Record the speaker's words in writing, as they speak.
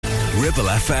Ribble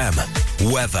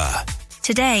FM. Weather.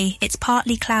 Today, it's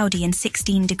partly cloudy and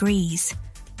 16 degrees.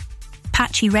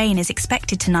 Patchy rain is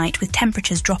expected tonight with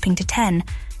temperatures dropping to 10,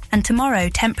 and tomorrow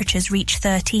temperatures reach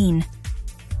 13.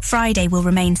 Friday will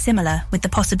remain similar with the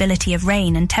possibility of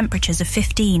rain and temperatures of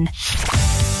 15.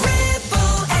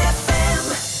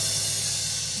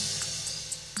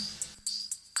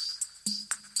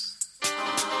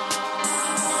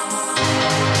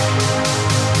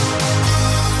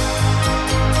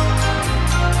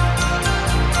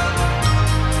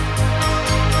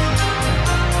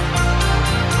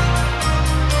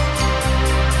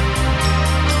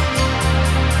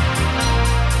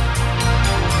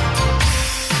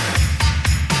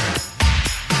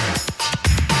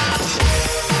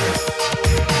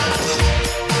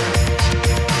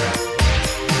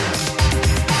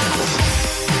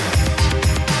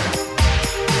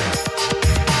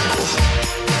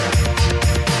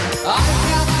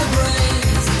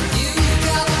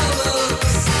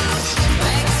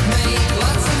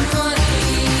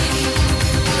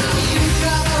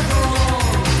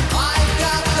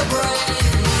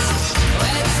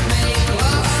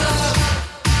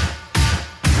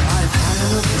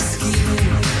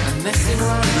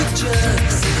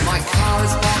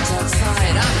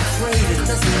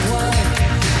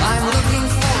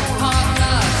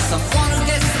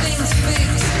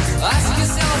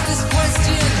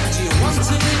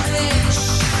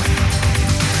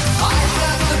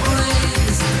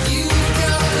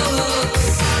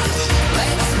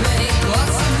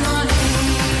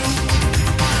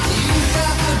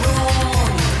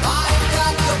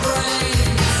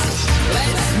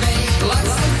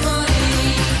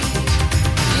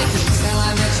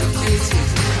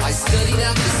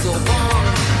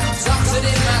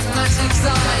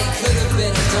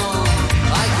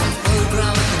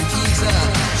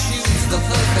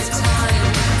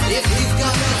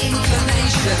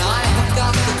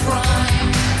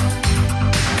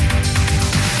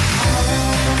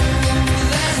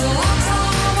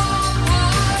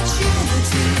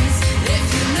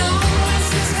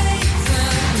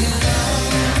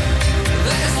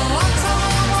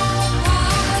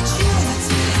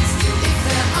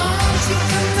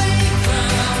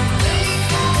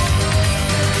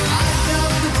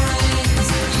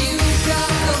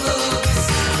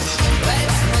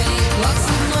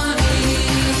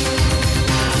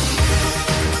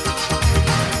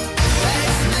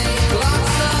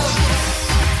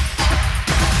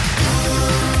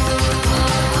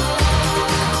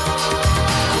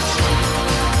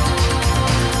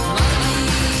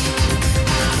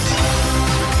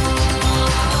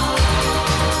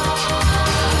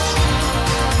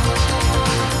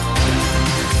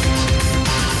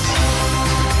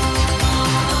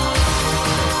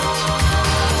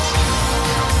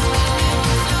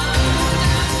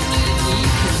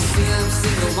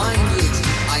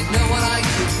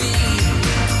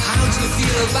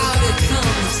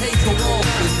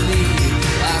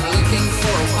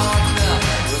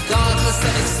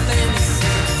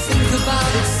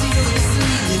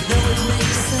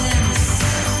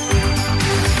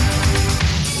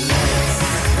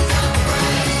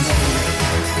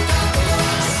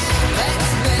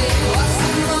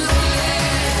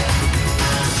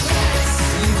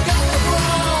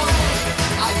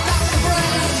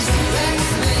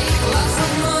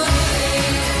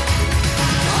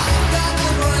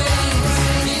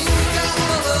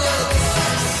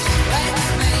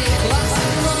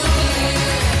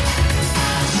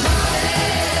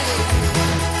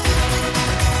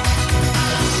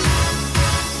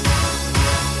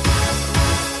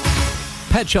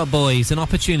 Pet Shop Boys and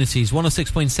Opportunities,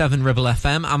 106.7 Ribble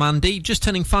FM. I'm Andy, just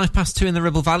turning 2:05 in the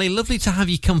Ribble Valley. Lovely to have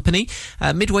you company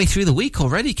midway through the week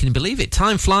already. Can you believe it?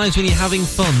 Time flies when you're having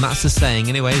fun. That's the saying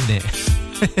anyway, isn't it?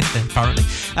 Apparently.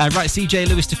 Right, CJ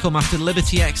Lewis to come after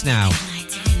Liberty X now.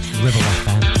 Ribble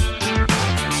FM.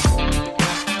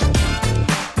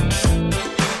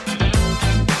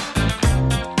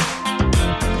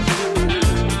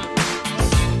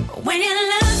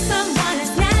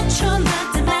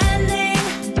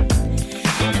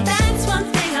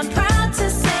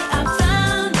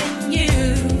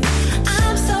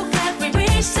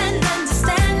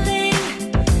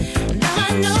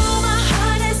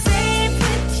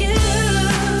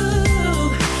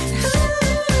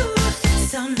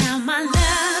 Now my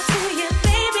love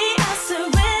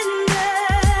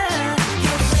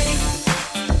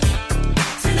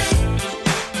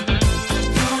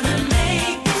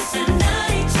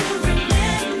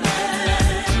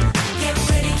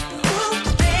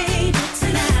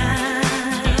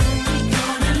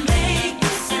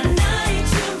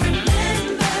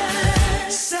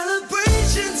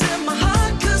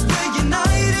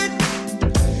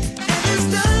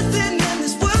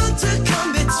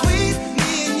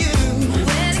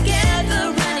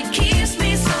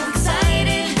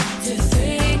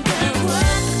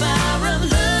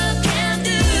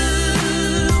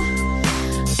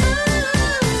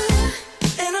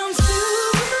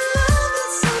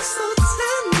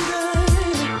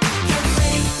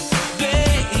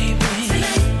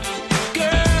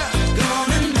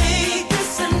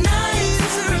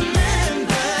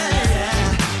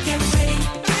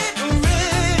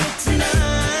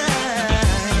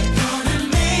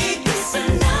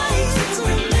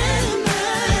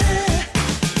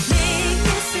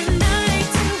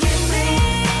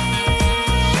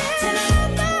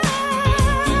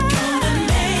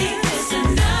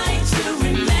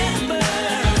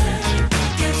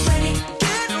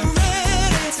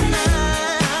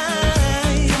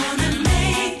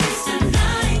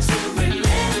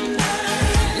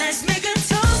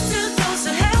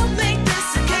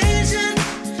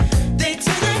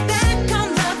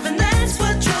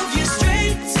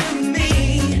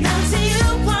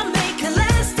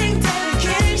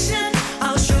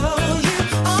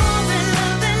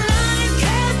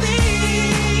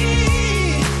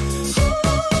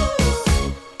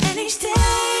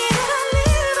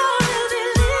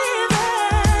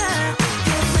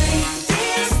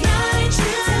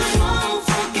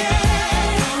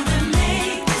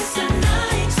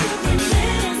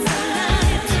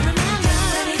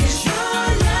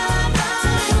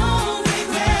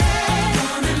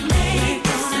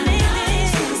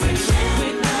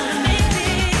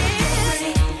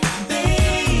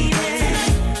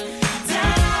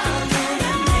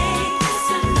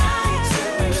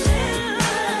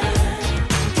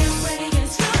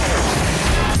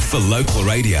local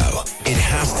radio, it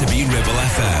has to be Ribble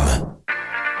FM.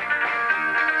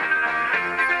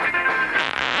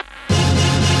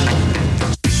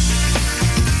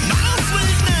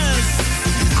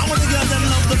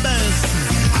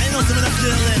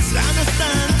 Careless, I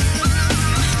understand.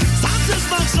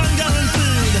 Satisfaction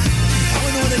guaranteed. I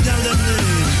will know what the girl them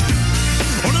need.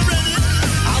 On the ready,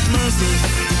 have mercy.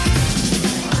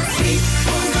 Sweet,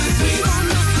 oh my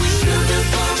sweet, sugar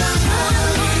for my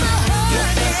heart. Your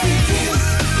thirsty kiss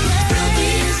will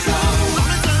be so.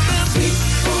 Sweet,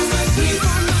 oh my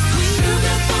sweet,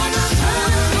 sugar for my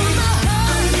heart.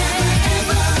 I'll never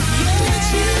ever let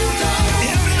you go.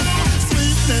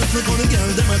 Sweetness, look on the girl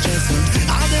them a dressing.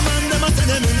 All the man them a say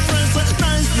them impressed.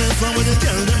 Niceness, one with the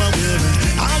girl them a wearing.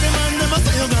 All the man them a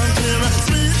say you gone clear.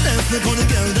 Sweetness, look on the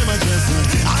girl them a dressing.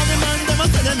 All the man them a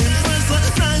say them impressed.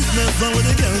 Niceness, one with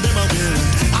the girl them a wearing.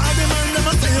 All the man them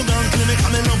a say you gone clear. Me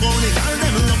come in love only girl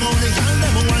them, love only girl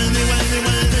them, whiny, whiny,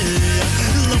 whiny.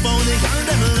 Love only girl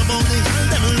them, love only girl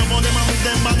them, love only man with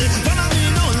them body. Follow me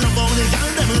now, love only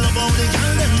girl them, love only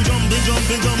girl them, jumpy,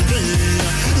 jumpy, jumpy.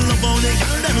 Love only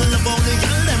girl them, love only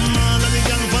girl them, all of the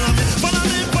girl follow me, follow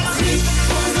me, follow me. Sweet,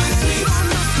 oh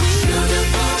my sweet, sugar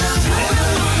for my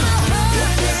heart.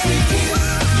 Your thirsty kiss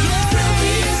will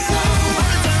be so.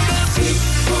 Sweet,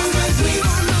 oh my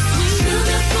sweet,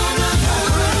 sugar for my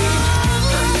heart.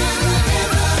 I'll never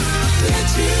ever let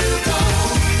you go.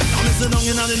 I'm sitting down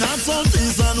in the north, south,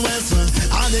 east and west.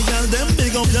 All the girls them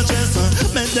big up your chest.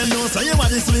 Make them know say you are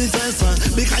the sweetest.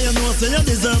 Because you know say you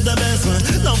deserve the best.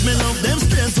 Love me, love them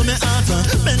straight to me heart.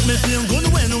 Make me feel good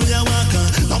when we are walking.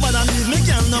 Nobody leave me,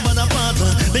 girl, nobody part.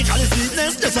 Because the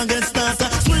sweetness just a get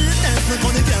started. Sweetness, look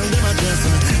on the girl them a dress.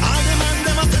 All the man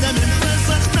them a say them impress.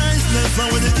 Niceness,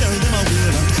 when the girl them a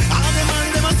wear. All the man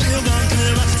them a say you gone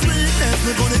clear. Sweetness,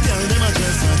 look on the girl them a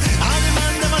dress. All the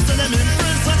man them a say them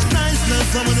impress.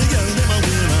 Niceness, when the girl them a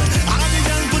wear. All the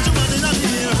girl put your body in the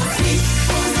air. Sweet,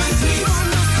 oh my sweet,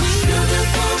 sugar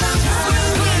for my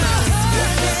heart. Your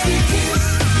thirsty kiss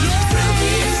will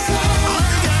be so.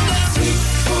 Sweet,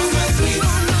 oh my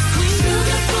sweet,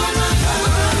 sugar for my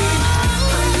heart.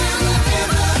 I'll never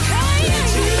ever let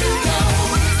you go.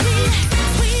 Sweet,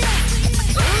 sweet,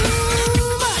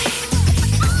 ooh boy.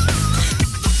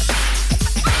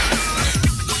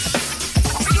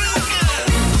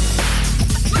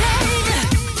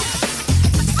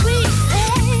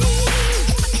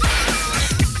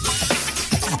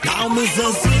 Now me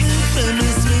so sweet, me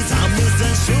sweet, I'm so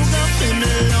sugar,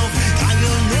 me love. And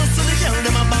you know so the girl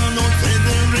them a born out with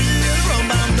the real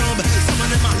rubber dub. Some of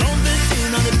them a love it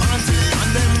in on the party,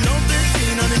 and them love it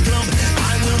in on the club.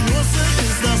 And you know so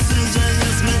it's the season,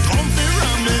 yes me come to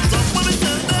ram it up. What me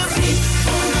tell them? Sweet,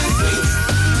 oh my sweet,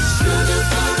 sugar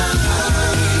for my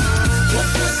heart. Your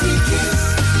thirsty kiss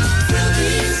will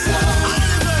be so.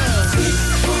 Sweet,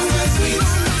 oh my sweet,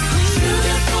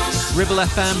 sugar for my heart. Ribble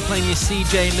FM playing your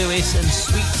CJ Lewis and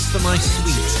Sweets for My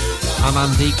Sweet. I'm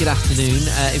Andy, good afternoon.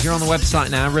 If you're on the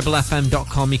website now,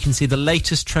 ribblefm.com, you can see the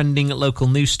latest trending local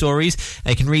news stories.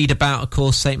 You can read about, of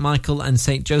course, St Michael and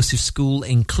St Joseph's School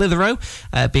in Clitheroe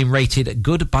being rated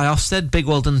good by Ofsted. Big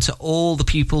well done to all the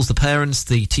pupils, the parents,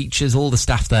 the teachers, all the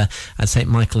staff there at St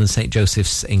Michael and St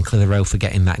Joseph's in Clitheroe for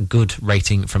getting that good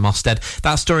rating from Ofsted.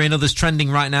 That story and others trending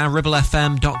right now,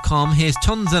 ribblefm.com. Here's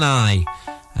Tons and I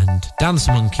and Dance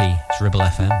Monkey. It's Ribble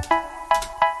FM.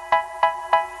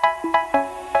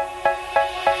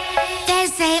 They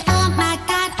say, oh my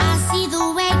God, I see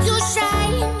the way you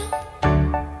shine.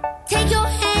 Take your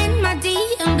hand, my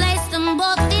dear, and place them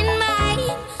both in mine.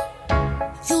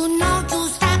 You know you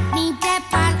stopped me dead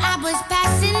while I was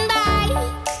passing by.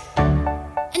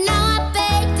 And now I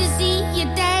beg to see you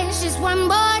dance just one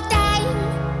more time.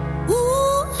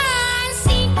 Ooh, I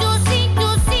see you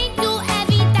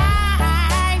every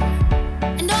time.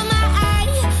 And oh my, I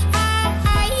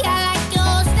like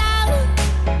your style.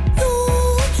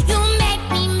 You make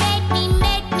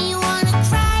me wanna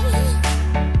cry.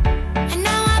 And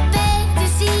now I beg to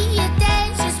see you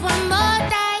dance just one more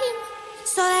time.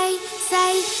 So they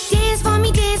say, dance for me,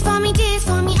 dance for me, dance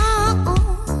for me, oh.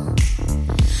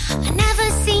 I never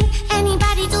seen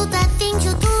anybody do the things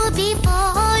you do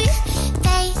before.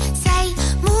 They say,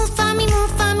 move for me,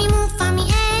 move for me, move for me,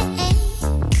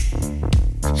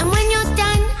 And when you're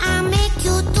done, I'll make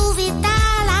you do it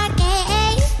all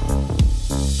again.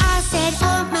 I said,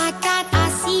 oh my God, I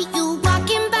see you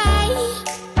walking by.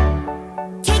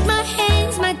 Take my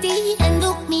hands, my dear, and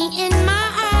look me in my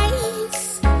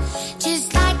eyes.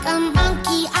 Just like a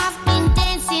monkey, I've been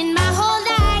dancing my whole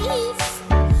life.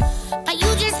 But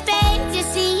you just beg to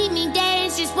see me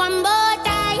dance just one more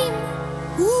time.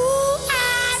 Ooh,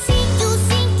 I see you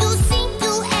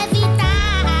every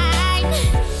time.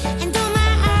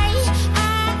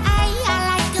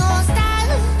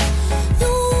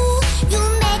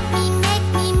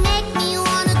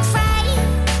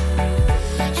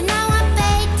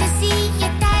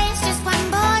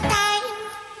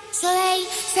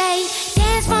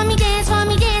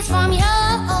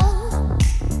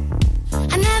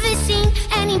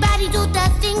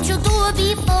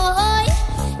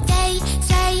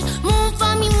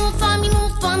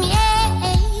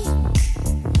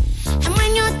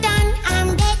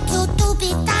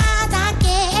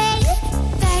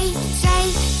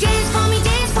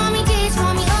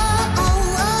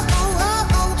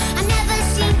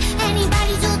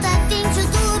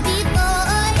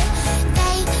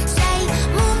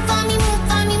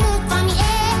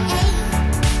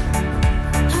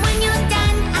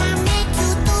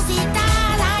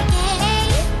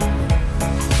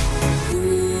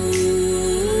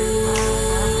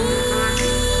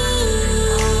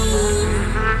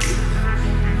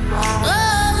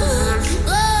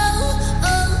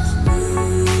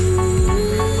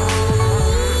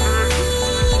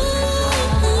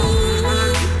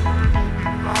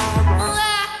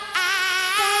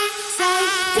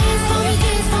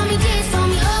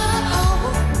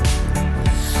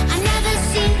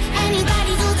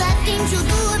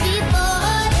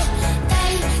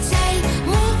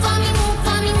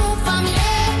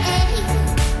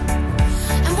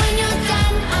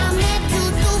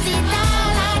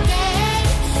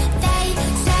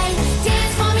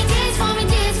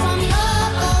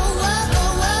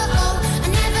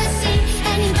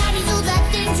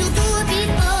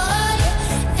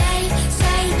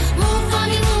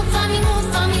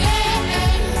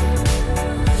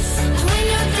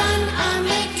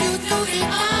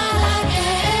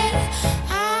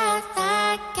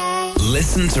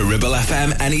 Listen to Ribble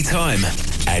FM anytime,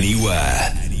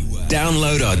 anywhere.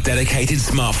 Download our dedicated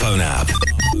smartphone app.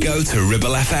 Go to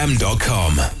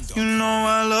ribblefm.com. You know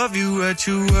I love you at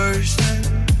your worst.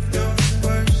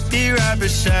 Be right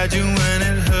beside you when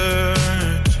it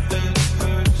hurts.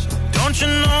 Don't you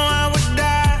know I would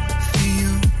die for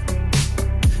you?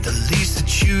 The least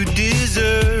that you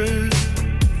deserve.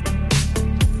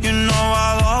 You know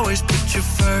I'll always put you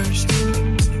first.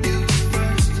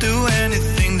 Do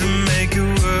anything to make it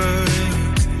work.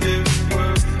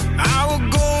 I will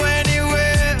go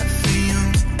anywhere for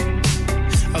you,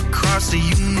 across the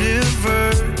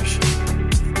universe.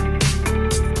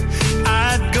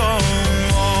 I'd go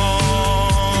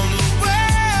all the way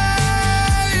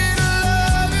to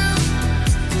love you.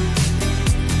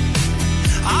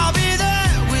 I'll be there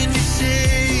when you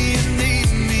say you need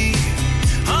me.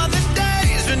 On the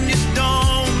days when you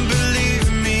don't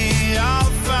believe me,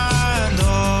 I'll find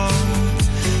all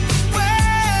the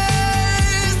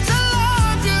ways to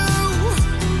love you.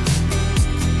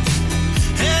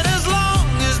 And as long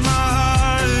as my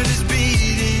heart is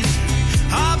beating,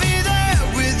 I'll be there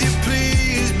with you,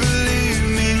 please believe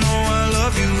me. No, I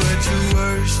love you at your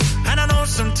worst. And I know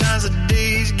sometimes the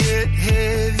days get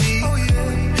heavy.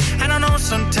 And I know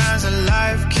sometimes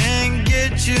life can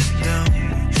get you down.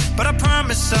 But I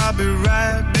promise I'll be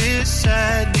right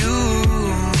beside you.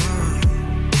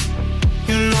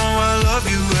 You know I love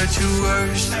you at your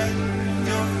worst.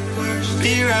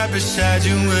 Be right beside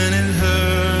you when it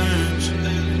hurts.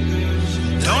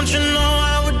 Don't you know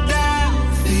I would die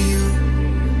for you?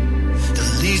 The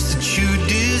least that you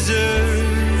deserve.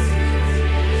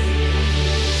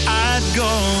 I'd go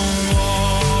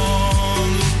all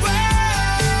the way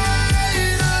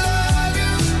to love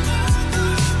you.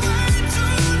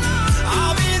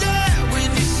 I'll be there when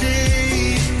you say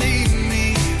you need me.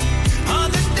 On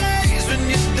the days when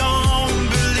you don't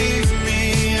believe me,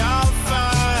 I'll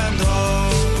find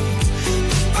all the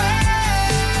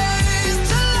ways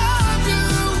to love you.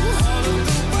 All of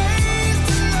the ways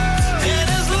to love you. And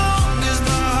as long as my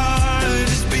heart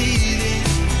is beating,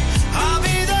 I'll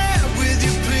be there with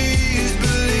you, please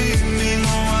believe me.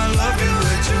 No, I love you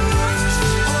at your worst.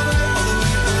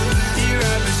 Be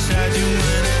right beside you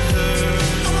when it hurts.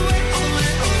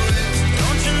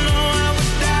 Don't you know I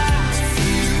would die for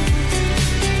you?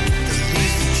 The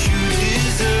least that you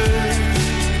deserve.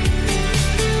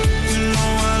 You know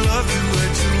I love you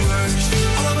at your worst.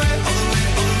 Don't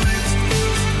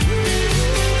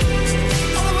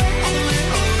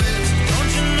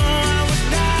you know I would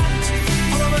die for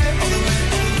you? The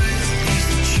least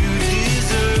that you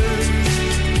deserve.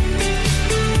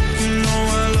 You know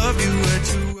I love you at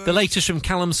your worst. The latest from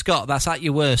Callum Scott, that's At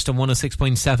Your Worst on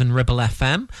 106.7 Ribble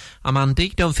FM. I'm Andy.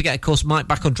 Don't forget, of course, Mike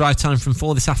back on Drive Time from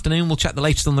 4 this afternoon. We'll check the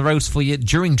latest on the roads for you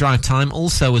during Drive Time.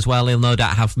 Also, as well, he'll no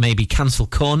doubt have maybe Cancel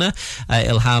Corner.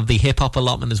 He'll have the hip-hop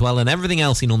allotment as well, and everything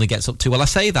else he normally gets up to. Well, I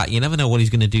say that, you never know what he's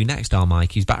going to do next,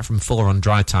 Mike. He's back from 4 on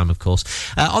Drive Time, of course.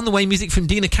 On the way, music from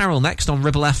Dina Carroll next on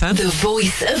Ribble FM. The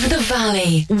voice of the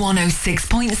valley,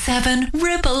 106.7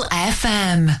 Ribble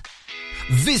FM.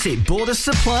 Visit Border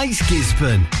Supplies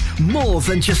Gisborne. More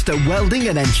than just a welding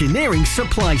and engineering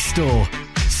supply store.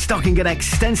 Stocking an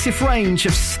extensive range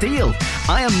of steel,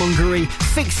 ironmongery,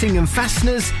 fixing and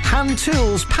fasteners, hand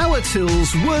tools, power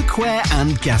tools, workwear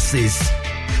and gases.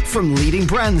 From leading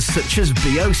brands such as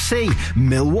BOC,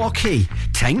 Milwaukee,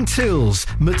 Tang Tools,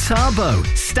 Metabo,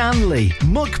 Stanley,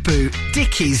 Muck Boot,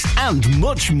 Dickies and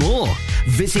much more.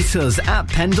 Visit us at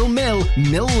Pendle Mill,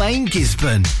 Mill Lane,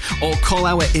 Gisborne, or call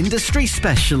our industry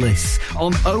specialists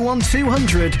on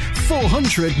 01200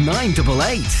 400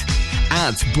 988.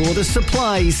 At Border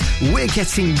Supplies, we're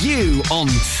getting you on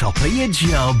top of your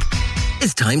job.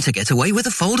 It's time to get away with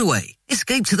a foldaway.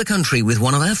 Escape to the country with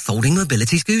one of our folding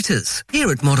mobility scooters.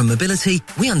 Here at Modern Mobility,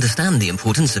 we understand the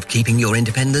importance of keeping your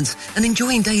independence and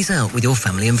enjoying days out with your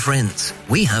family and friends.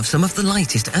 We have some of the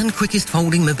lightest and quickest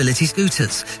folding mobility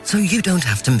scooters, so you don't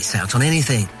have to miss out on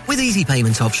anything. With easy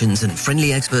payment options and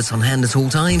friendly experts on hand at all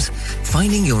times,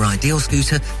 finding your ideal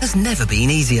scooter has never been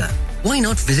easier. Why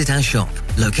not visit our shop,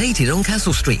 located on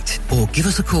Castle Street, or give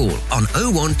us a call on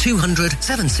 01200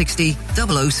 760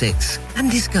 006 and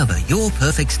discover your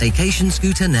perfect staycation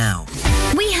scooter now.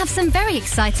 We have some very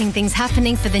exciting things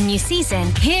happening for the new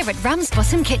season here at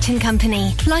Ramsbottom Kitchen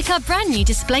Company, like our brand new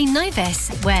display Novus,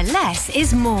 where less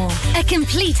is more. A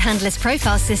complete handless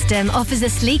profile system offers a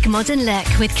sleek modern look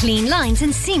with clean lines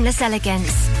and seamless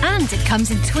elegance. And it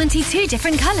comes in 22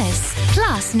 different colours.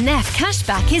 Plus, Neff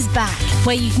Cashback is back,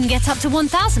 where you can get up to £1,000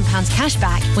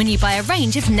 cashback when you buy a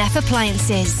range of Neff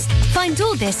appliances. Find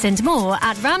all this and more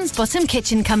at Ramsbottom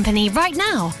Kitchen Company right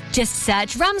now. Just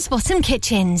search Ramsbottom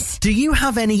Kitchens. Do you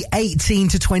have any 18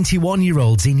 to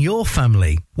 21-year-olds in your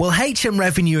family? Well, HM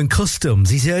Revenue and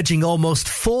Customs is urging almost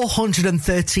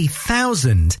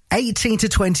 430,000 18 to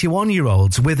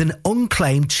 21-year-olds with an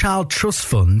unclaimed child trust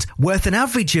fund worth an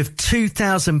average of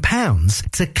 £2,000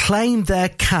 to claim their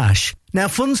cash. Now,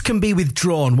 funds can be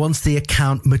withdrawn once the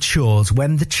account matures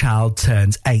when the child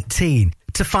turns 18.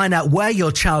 To find out where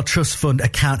your Child Trust Fund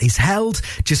account is held,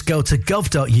 just go to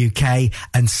gov.uk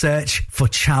and search for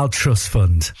Child Trust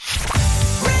Fund.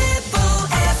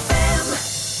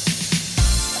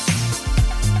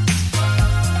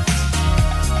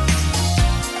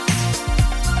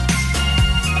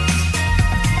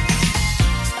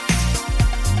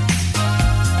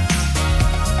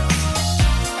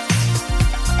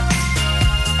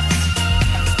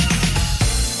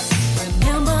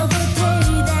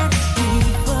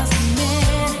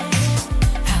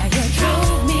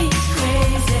 Drove me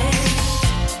crazy,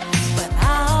 but I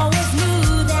always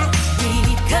knew that we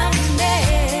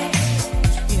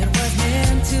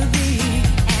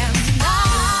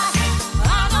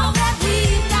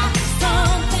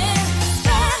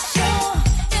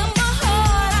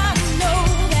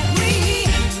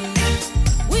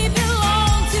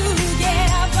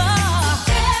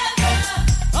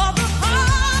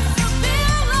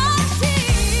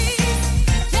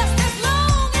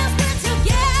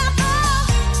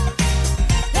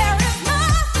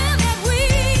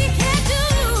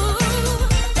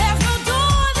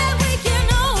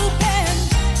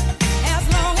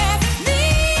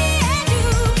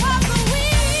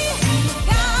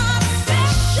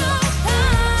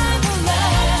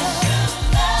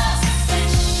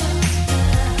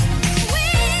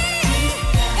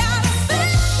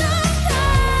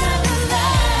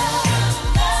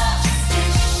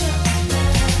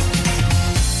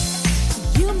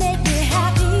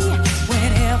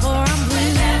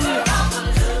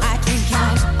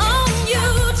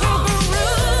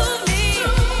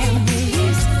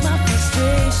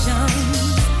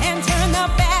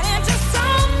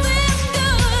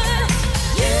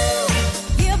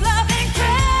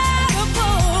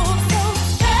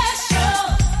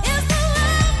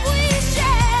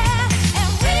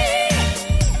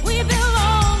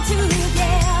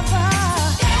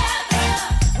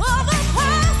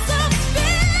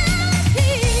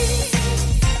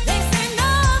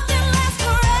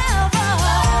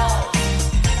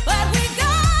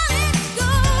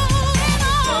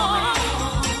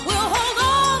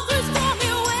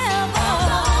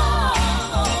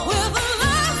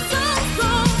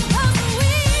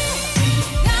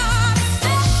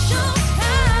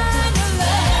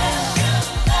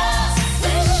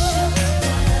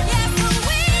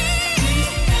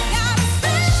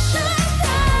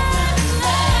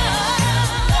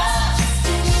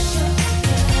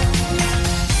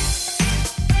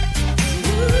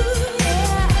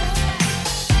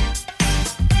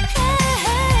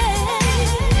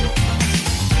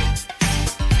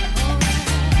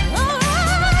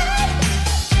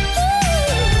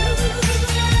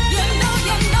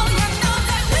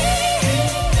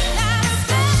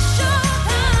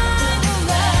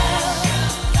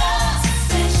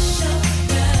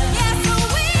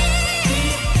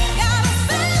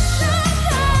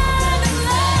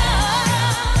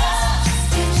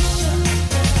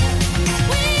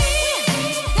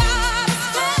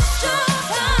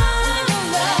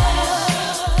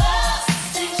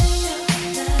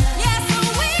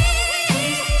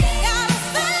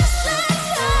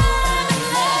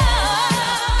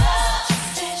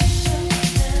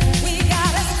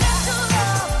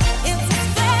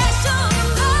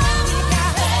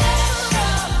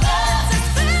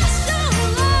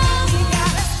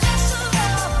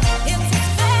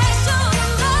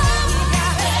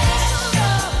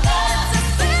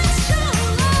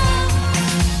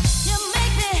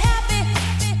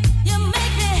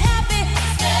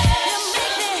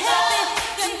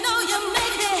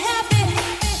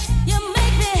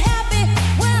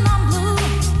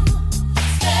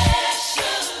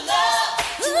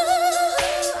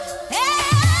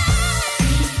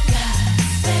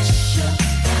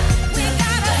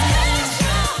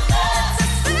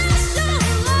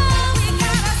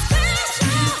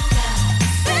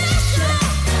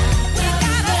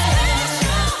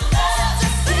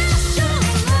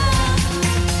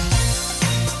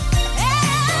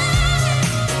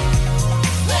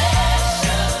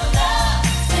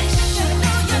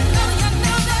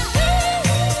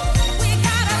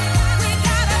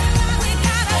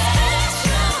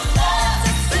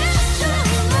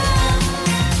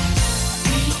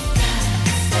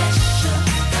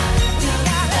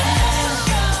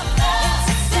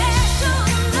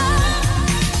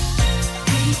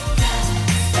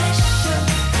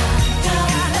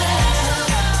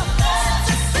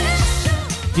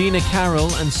Dina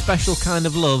Carroll and Special Kind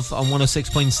of Love on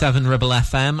 106.7 Ribble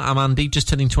FM. I'm Andy, just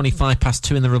turning 25 past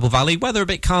 2 in the Ribble Valley. Weather a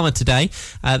bit calmer today.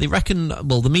 They reckon,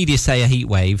 well, the media say a heat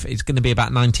wave. It's going to be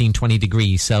about 19, 20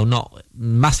 degrees, so not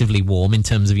massively warm in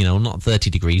terms of, not 30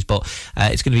 degrees, but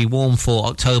it's going to be warm for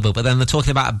October. But then they're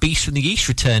talking about a beast from the east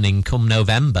returning come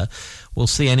November. We'll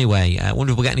see anyway. I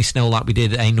wonder if we'll get any snow like we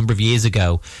did a number of years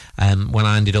ago when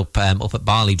I ended up at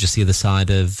Barley, just the other side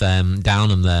of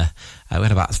Downham there. We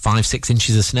had about 5-6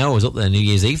 inches of snow. I was up there New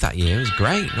Year's Eve that year. It was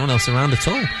great. No one else around at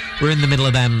all. We're in the middle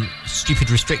of them stupid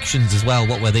restrictions as well.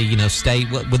 What were they,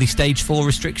 were they stage 4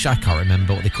 restrictions? I can't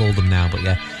remember what they called them now, but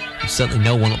yeah, there's certainly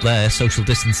no one up there social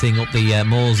distancing up the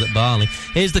moors at Barley.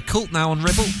 Here's The Cult now on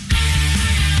Ribble.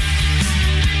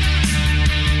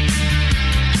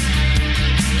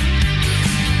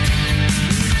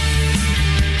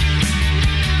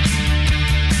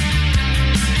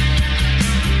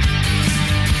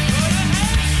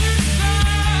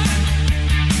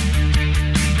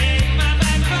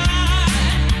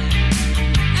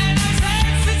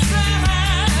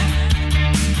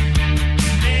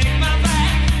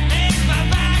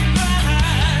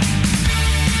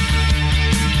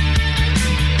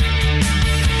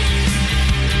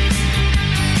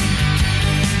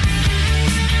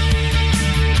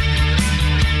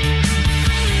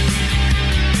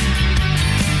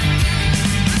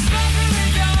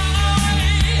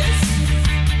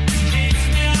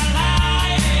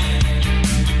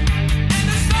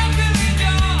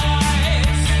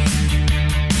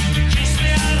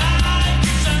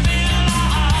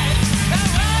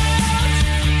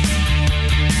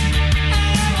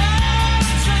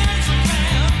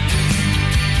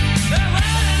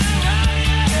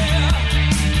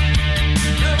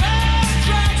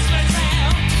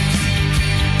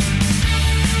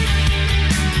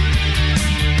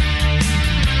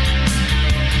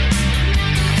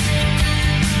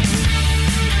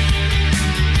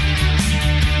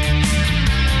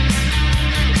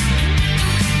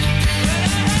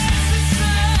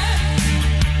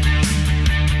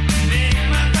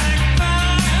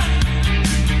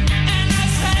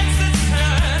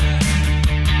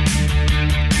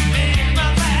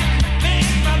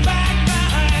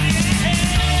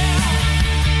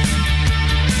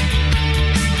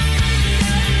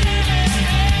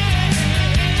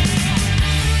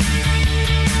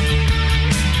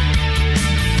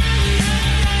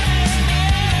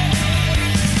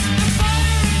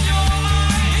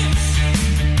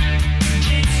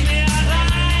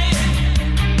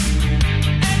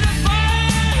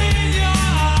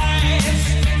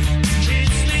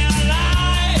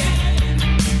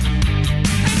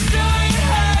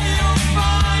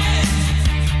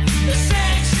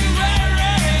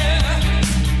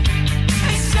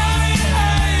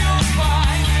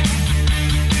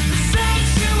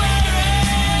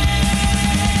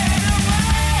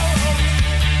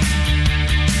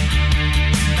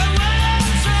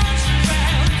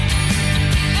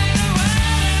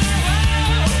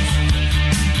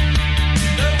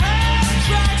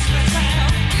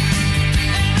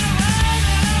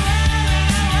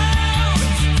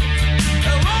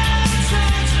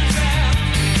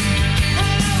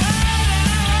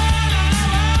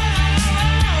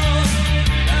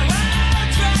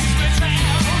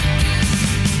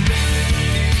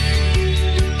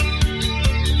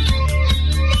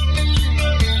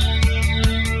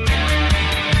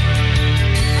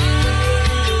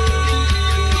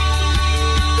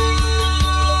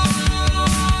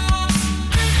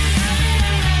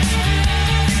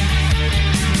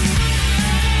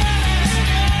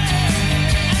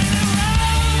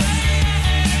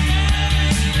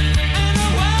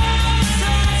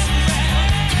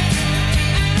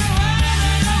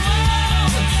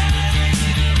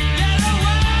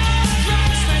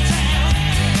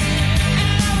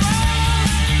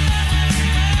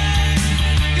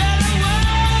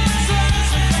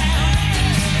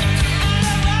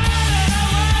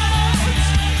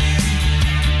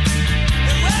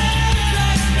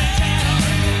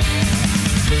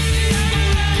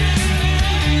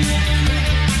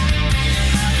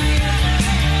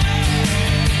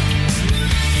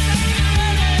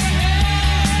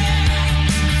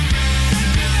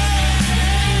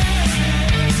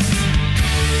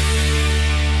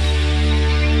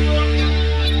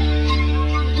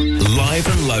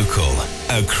 local,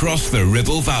 across the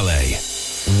Ribble Valley.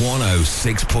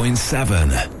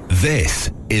 106.7. This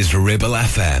is Ribble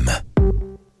FM.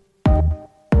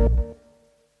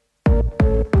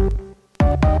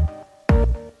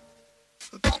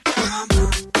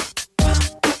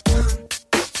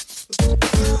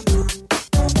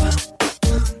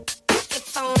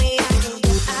 If only I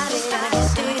knew how to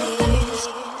do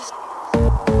this.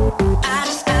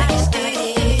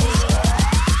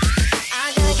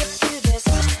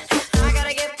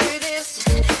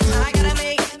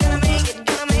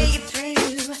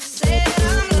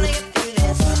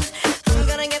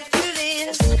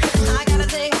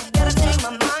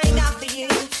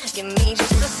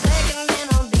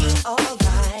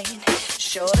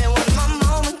 one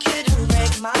more moment couldn't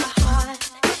break my heart.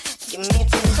 Give me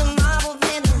till tomorrow,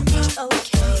 then I'll be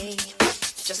okay.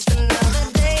 Just another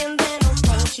day and then I'll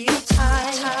hold you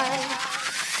tight.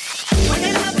 When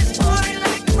your love is pouring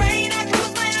like rain, I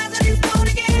close my eyes and it's gone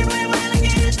again. When I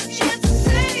get the chance to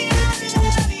say I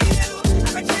love you, I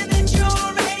pretend that you're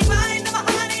already mine. Now my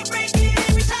heart ain't breaking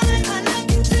every time I look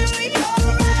into your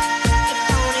eyes.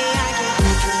 If only I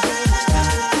could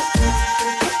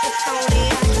if only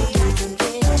I could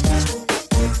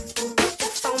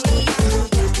if only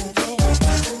I could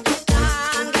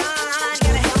God,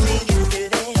 gotta help me get through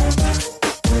this.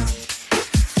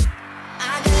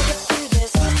 I gotta get through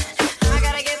this. I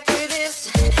gotta get through this.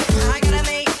 I gotta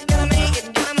make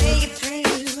it through.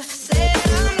 Said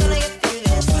I'm gonna get through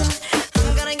this. I'm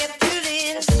gonna get through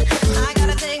this. I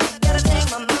gotta take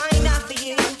my mind off of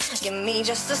you. Give me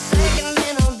just a second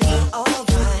and I'll be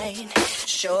alright.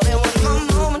 Surely one more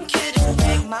moment couldn't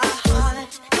break my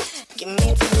heart. Give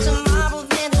me till tomorrow,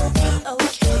 then I'll be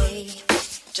okay.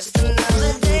 Just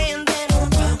another day and then I'll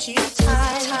hold you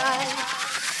tight.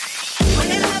 When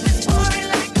your love is pouring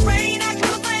like rain, I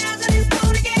close my eyes and it's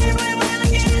gone again. When I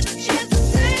get the chance to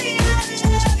say I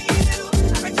love you,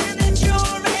 I pretend that you're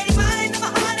already mine. Now my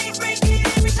heart ain't breaking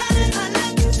every time I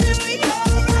look into your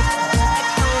eyes.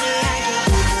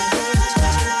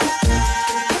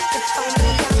 If only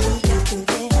I could get through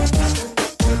this.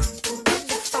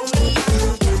 If only I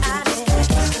could get out of it.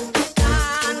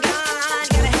 God,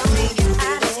 gotta help me get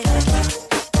out of it.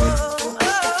 Oh,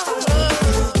 if only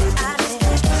I could get out of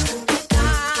it.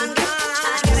 God,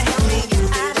 gotta help me get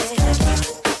out of it.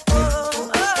 Oh,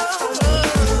 if only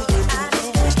I could get out of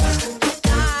it.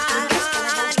 God,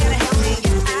 gotta help me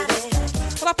get out of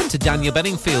it. What happened to Daniel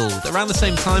Bedingfield? Around the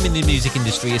same time in the music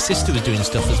industry, his sister was doing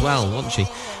stuff as well, wasn't she?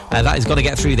 That has got to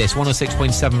get through this.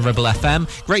 106.7 Ribble FM.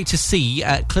 Great to see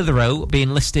Clitheroe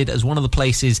being listed as one of the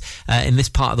places in this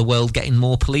part of the world getting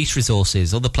more police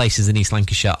resources. Other places in East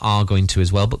Lancashire are going to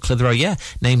as well, but Clitheroe,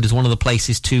 named as one of the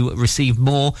places to receive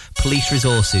more police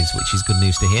resources, which is good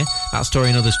news to hear. That story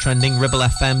and others trending,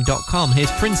 ribblefm.com.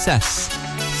 Here's Princess.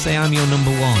 Say I'm your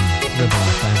number one. Ribble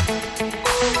FM.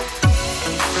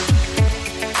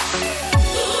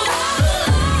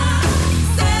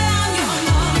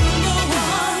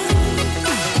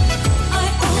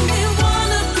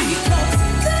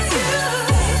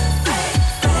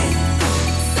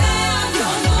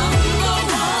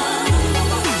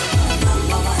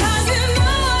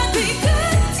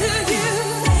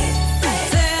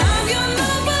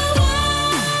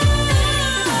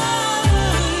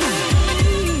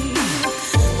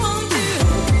 Won't you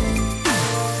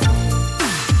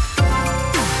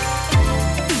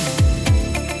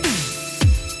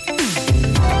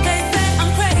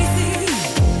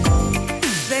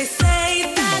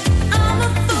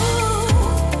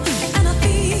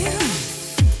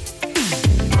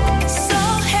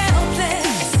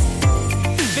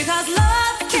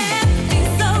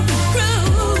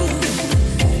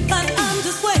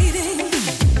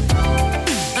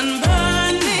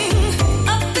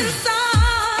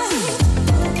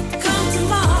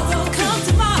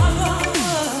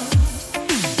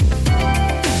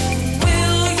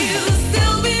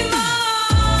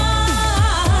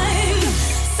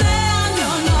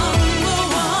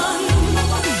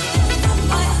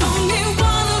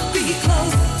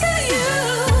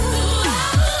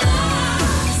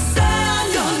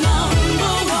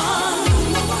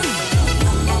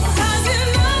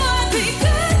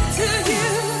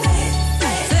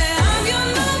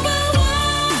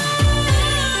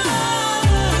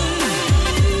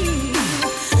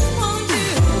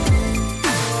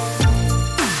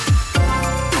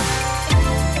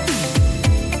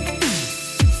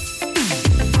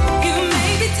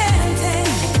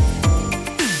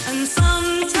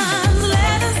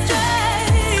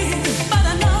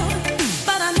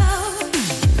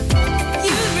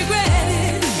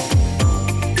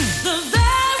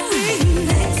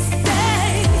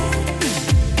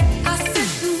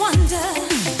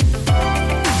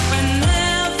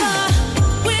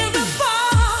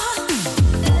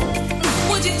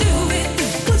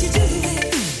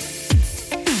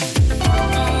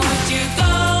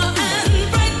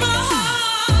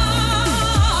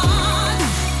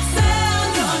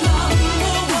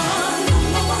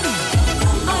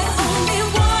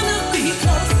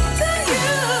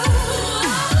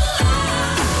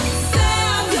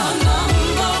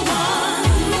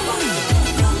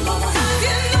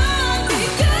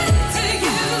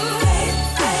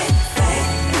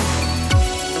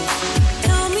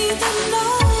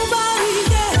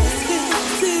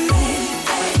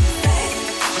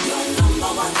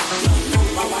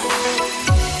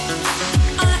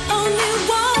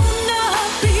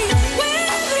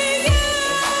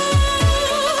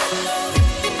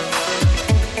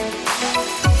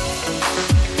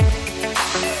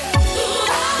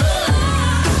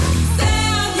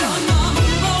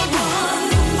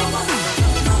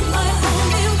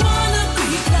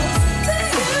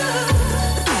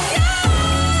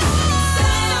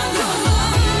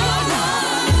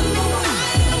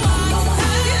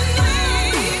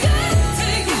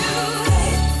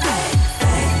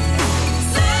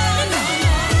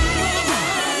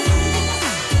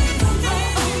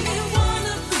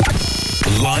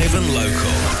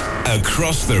local.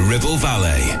 Across the Ribble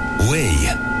Valley, we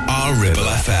are Ribble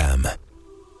FM.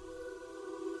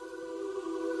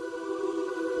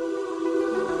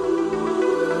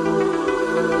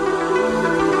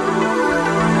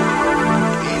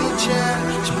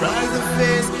 Surprise the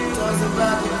face, talks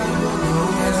about the people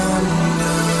going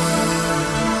under.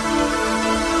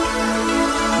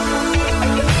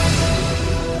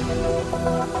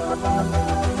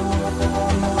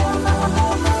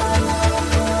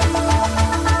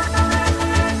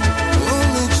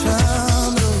 Only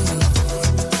child.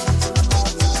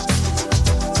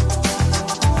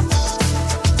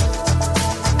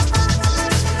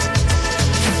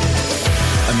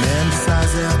 A man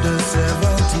decides after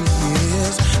 70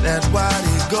 years that what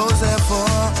he goes there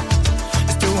for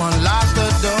is to unlock the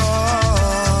door.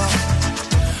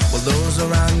 While those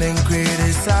around him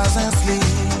criticize and sleep.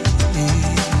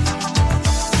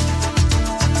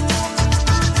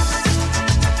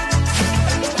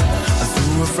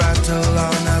 Through a fractal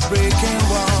on a breaking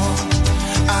wall,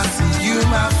 I see you,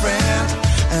 my friend,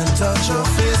 and touch your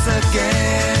face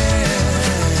again.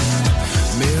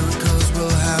 Miracles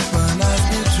will happen as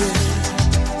we drift.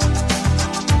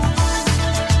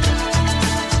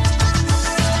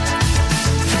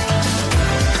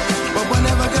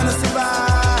 Gonna survive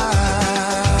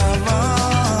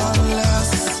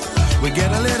unless we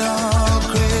get a little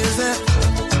crazy.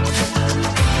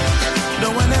 No,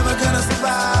 we're never gonna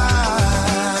survive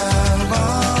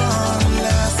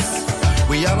unless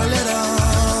we are a little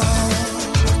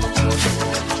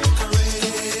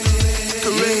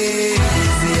crazy.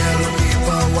 Yellow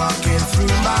people walking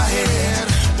through my head.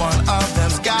 One of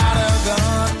them's got a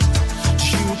gun to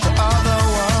shoot the other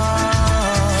one.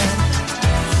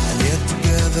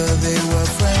 They were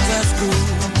friends at school.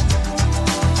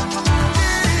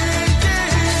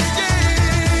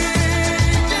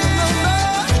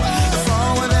 If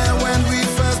all were there when we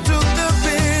first took the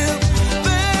pill,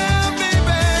 then be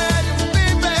bad.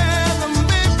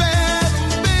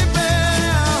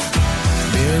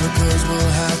 Miracles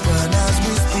will happen as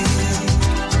we speak.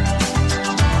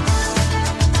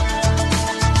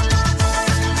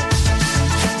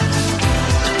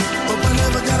 But we're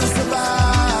never gonna survive.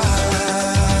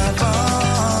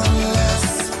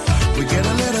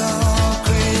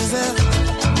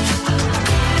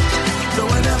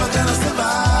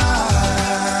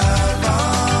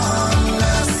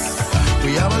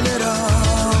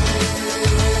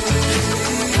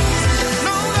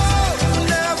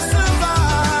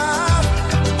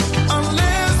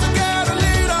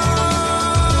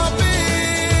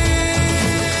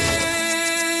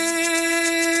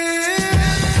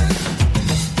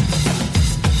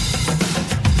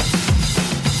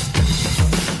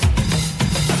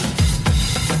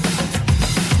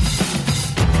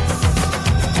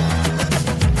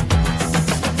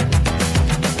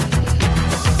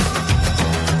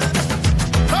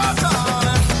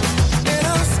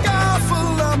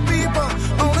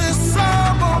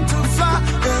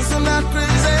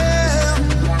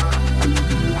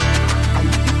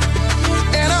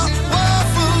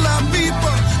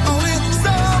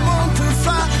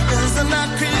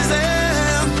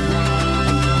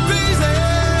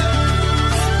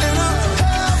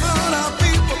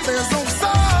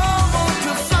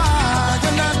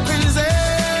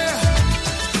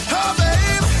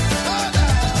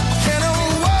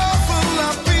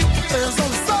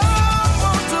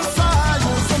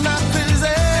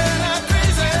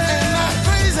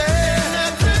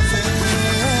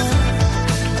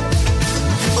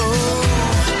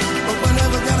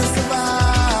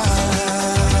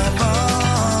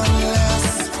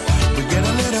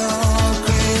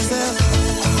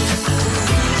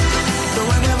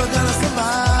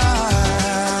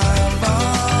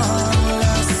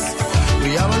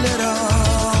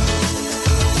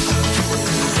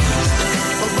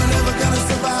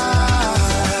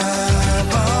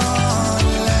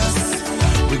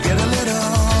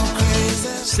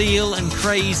 Seal and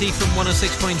Crazy from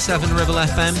 106.7 Ribble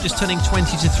FM. Just turning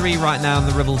 20 to 3 right now in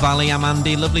the Ribble Valley. I'm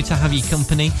Andy. Lovely to have your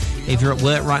company. If you're at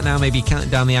work right now, maybe you're counting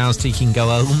down the hours till you can go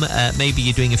home. Maybe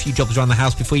you're doing a few jobs around the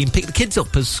house before you can pick the kids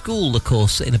up at school, of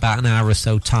course, in about an hour or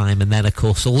so time. And then, of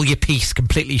course, all your peace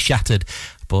completely shattered.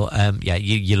 But, yeah,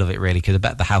 you love it, really, because I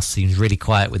bet the house seems really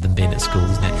quiet with them being at school,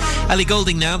 isn't it? Ellie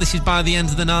Goulding now. This is By the End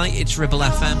of the Night. It's Ribble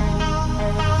FM.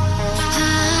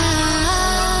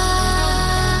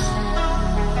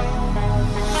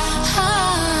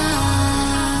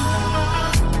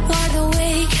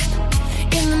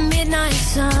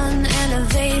 Sun,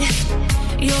 elevate.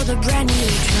 You're the brand new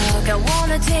drug I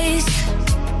wanna taste.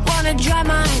 Wanna dry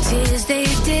my tears, they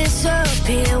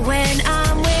disappear when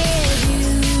I'm with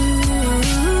you.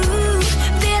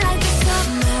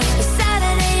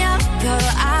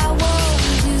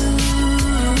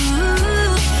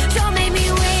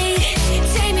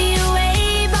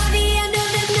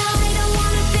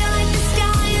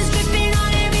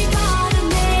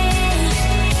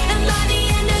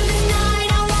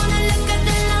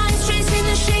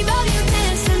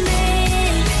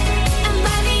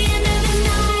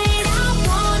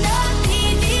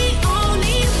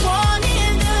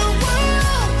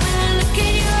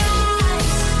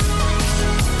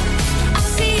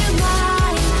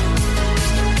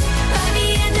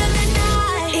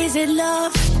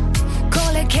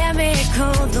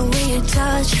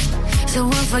 touch, so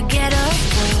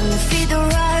unforgettable. Feed the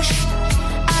rush.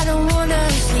 I don't wanna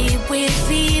sleep with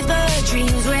fever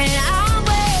dreams when I'm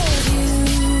with you.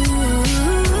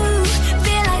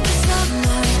 Feel like the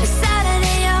summer, a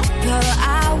Saturday upper. I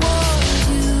want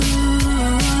you.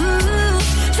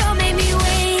 Don't make me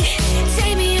wait,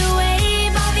 take me away.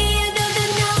 By the end of the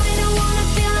night, I wanna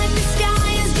feel like the sky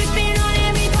is dripping on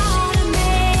every part of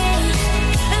me.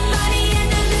 And by the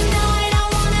end of the night, I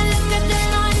wanna look at the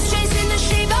lines tracing the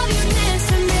shape of you next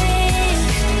to me.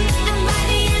 And by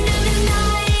the end of the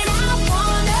night, I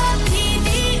wanna be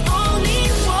the only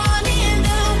one in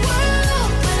the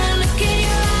world. When I look in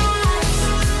your eyes,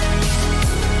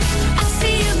 I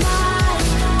see your mind.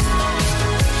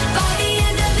 By the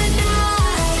end of the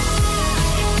night,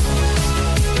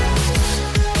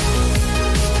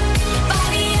 by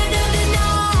the end of the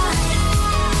night,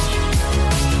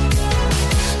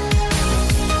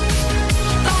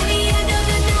 by the end of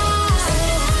the night,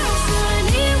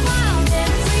 running wild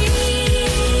and free.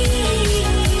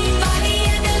 By the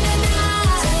end of the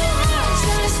night,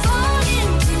 just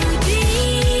falling too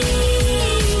deep.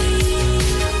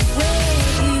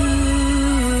 With you,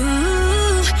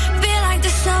 feel like the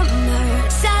summer,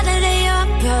 Saturday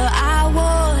upper. I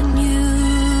want you.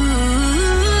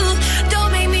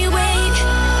 Don't make me wait,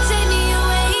 take me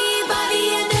away. By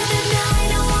the end of the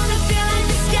night, I wanna feel like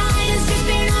the sky is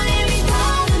dripping on every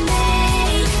part of me.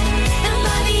 And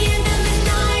by the end of the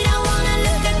night, I wanna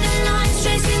look at the lines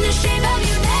tracing the shape of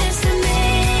you next to me.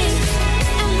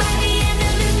 And by the end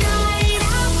of the night, I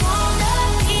wanna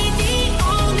be the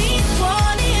only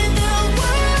one in the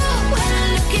world. When I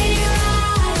look in your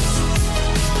eyes,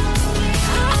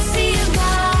 I see your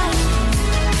mind.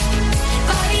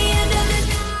 By the end of the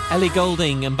night. Ellie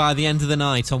Goulding, and By the End of the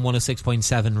Night on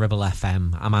 106.7 Ribble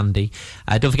FM. I'm Andy.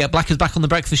 Don't forget, Blackers back on The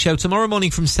Breakfast Show tomorrow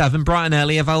morning from 7, bright and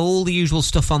early. Have all the usual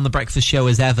stuff on The Breakfast Show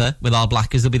as ever with our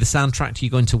Blackers. There'll be the soundtrack to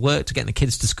you going to work, to getting the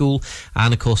kids to school,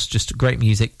 and, of course, just great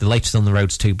music. The latest on the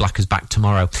roads too. Blackers back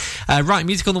tomorrow. Right,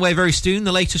 music on the way very soon.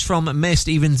 The latest from Mae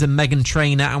Stevens and Meghan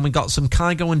Trainor, and we got some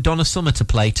Kygo and Donna Summer to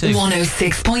play too.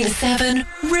 106.7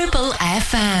 Ribble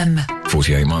FM.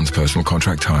 48 months personal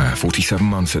contract hire, 47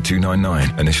 months at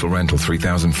 $299. Initial rental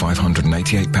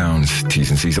 £3,588. T's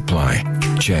and C's apply.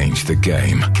 Change the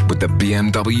game with the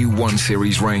BMW 1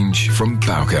 Series range from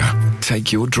Bowker.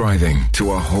 Take your driving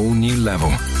to a whole new level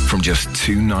from just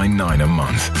 $299 a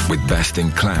month with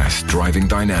best-in-class driving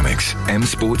dynamics, M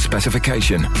Sport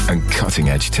specification and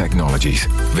cutting-edge technologies.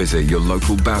 Visit your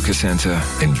local Bowker centre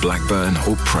in Blackburn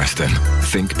or Preston.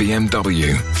 Think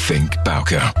BMW. Think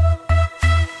Bowker.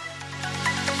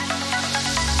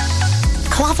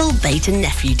 Clavel Bait and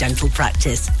Nephew Dental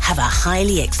Practice have a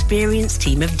highly experienced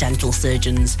team of dental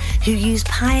surgeons who use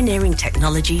pioneering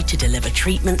technology to deliver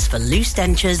treatments for loose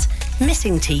dentures,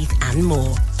 missing teeth and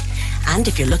more. And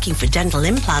if you're looking for dental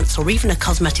implants or even a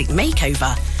cosmetic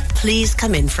makeover, please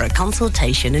come in for a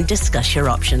consultation and discuss your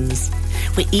options.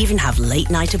 We even have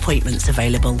late night appointments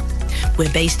available.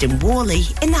 We're based in Worley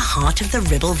in the heart of the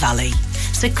Ribble Valley.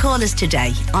 So call us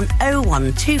today on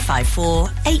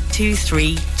 01254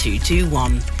 823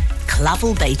 221.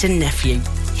 Clavel Bait and Nephew,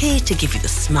 here to give you the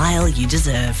smile you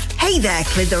deserve. Hey there,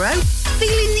 Clitheroe.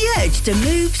 Feeling the urge to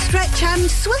move, stretch and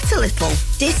sweat a little?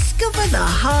 Discover the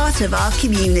heart of our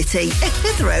community at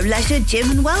Clitheroe Leisure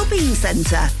Gym and Wellbeing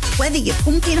Centre. Whether you're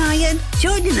pumping iron,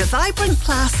 joining a vibrant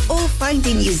class or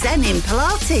finding your zen in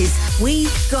Pilates,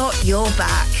 we've got your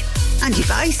back. And your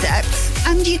biceps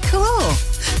and your core.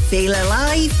 Feel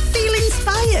alive, feel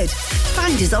inspired.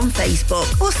 Find us on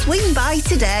Facebook or swing by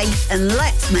today and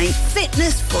let's make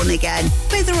fitness fun again.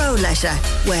 Clitheroe Leisure,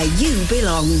 where you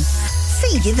belong.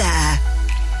 See you there.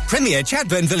 Premier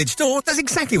Chatburn Village Store does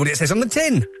exactly what it says on the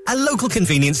tin. A local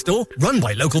convenience store run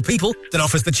by local people that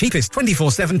offers the cheapest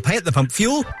 24/7 pay-at-the-pump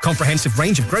fuel, comprehensive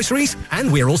range of groceries,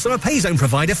 and we're also a pay zone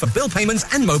provider for bill payments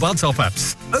and mobile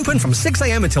top-ups. Open from 6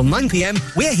 a.m. until 9 p.m.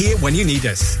 We're here when you need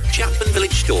us. Chatburn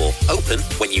Village Store, open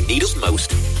when you need us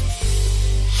most.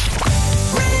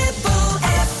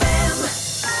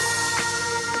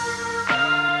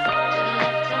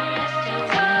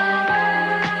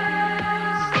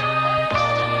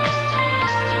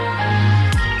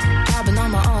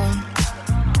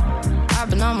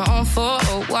 On my own for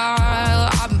a while,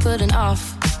 I've been putting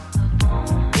off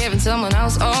giving someone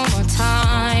else all my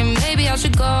time. Maybe I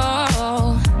should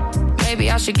go, maybe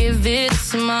I should give it a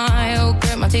smile,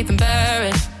 grit my teeth and bear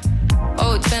it.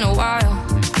 Oh, it's been a while.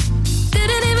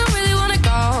 Didn't even really wanna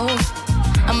go,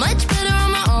 I'm much better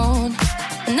on my own.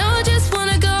 I know I just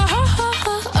wanna go,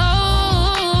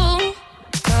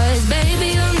 cause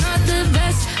baby I'm not the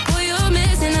best. Boy, you're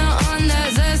missing out on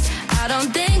that zest. I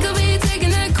don't think I'll be taking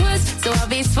that quest, so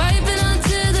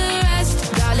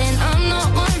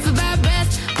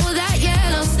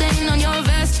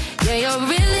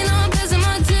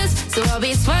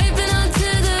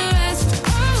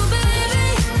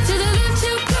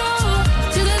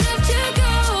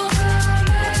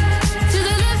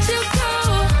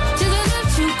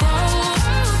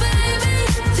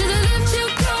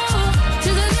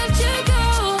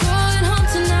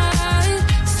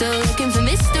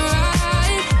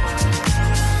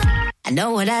I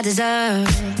know what I deserve.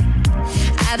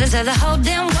 I deserve the whole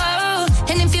damn world.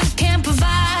 And if you can't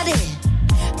provide it,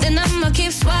 then I'ma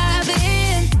keep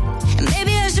swiping. And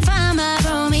maybe I should find my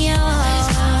Romeo.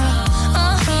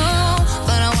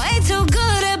 But I'm way too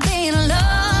good at being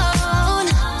alone.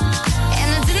 And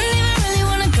I didn't even really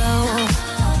wanna go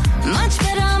much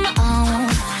better on my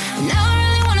own. Now I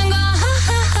really wanna go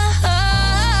home.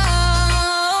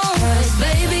 'Cause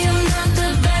baby, I'm not the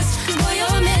best. 'Cause boy,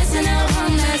 you're missing out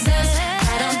on that zest.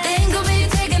 I don't think I'll be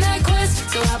taking that quest,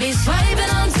 so I'll be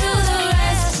swiping on to the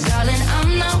rest. Darling,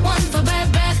 I'm not one for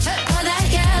bad breath or that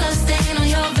yellow stain on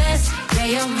your vest. Yeah,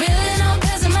 you're really not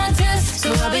passing my test, so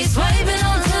I'll be swiping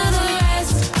on to the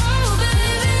rest. Oh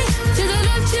baby, to the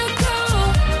left you go,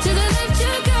 to the left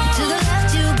you go, to the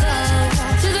left you go,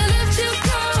 to the left you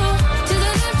go, to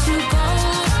the left you go.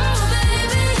 Oh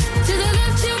baby, to the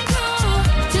left you go,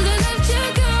 to the left you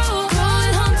go.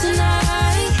 Going home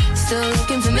tonight, still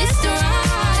looking for Mr. Right.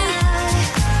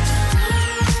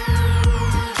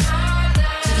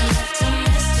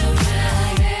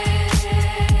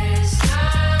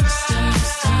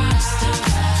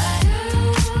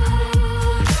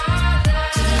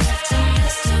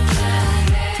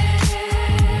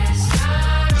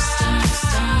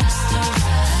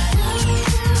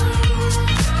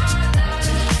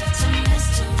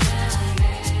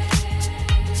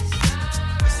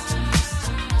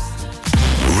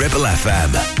 Ribble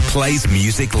FM plays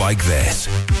music like this.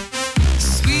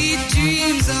 Sweet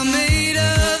dreams are made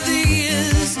of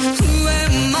these. Who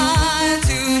am I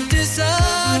to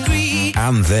disagree?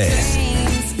 And this.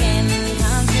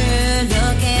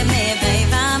 Look at me,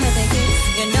 babe, I'm with you.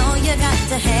 You know you got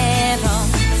to have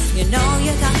hope. You know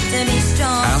you got to be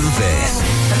strong. And this.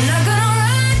 I'm not gonna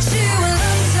write you a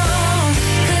love song,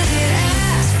 'cause you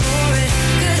asked for it,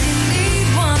 'cause you need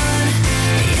one.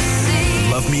 You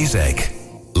see. Love music.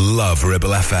 Love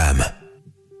Ribble FM.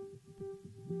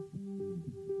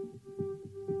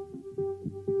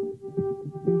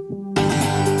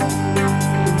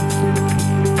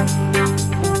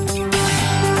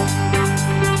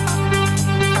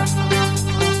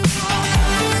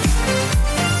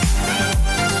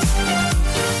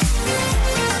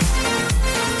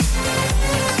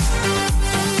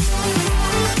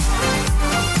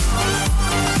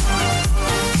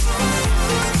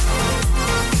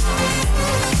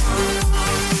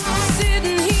 See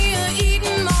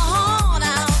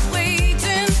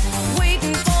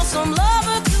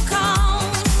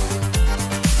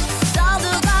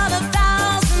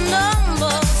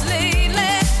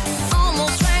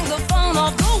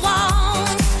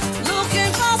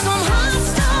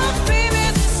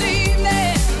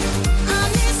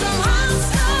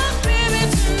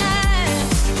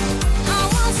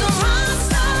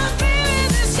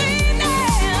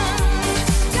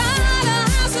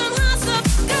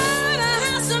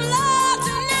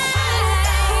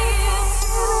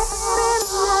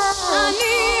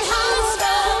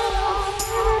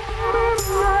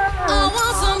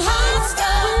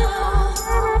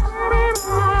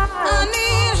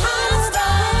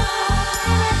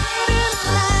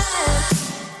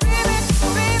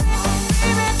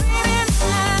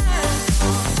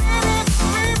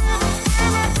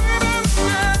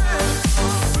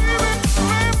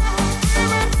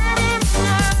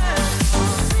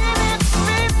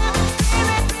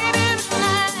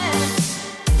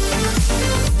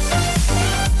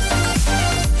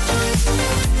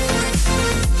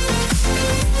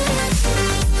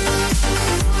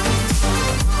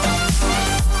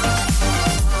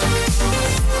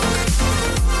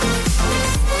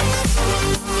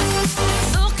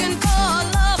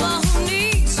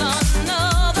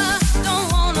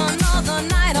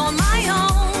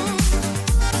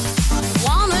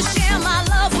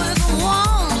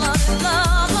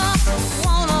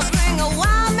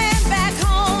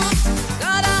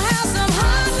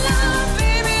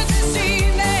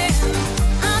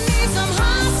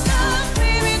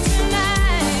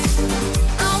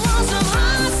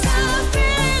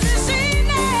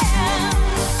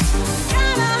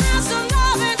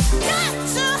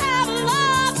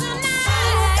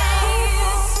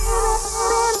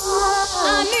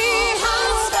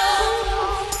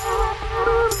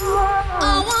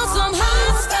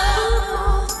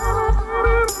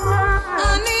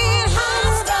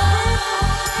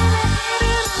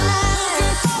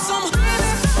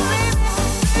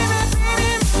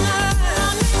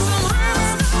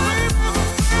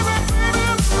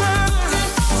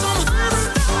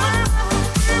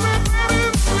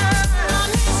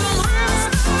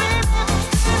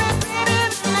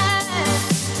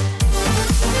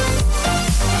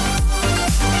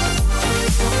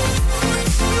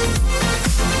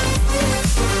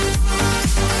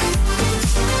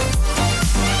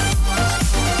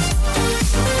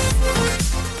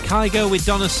Kygo with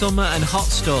Donna Summer and Hot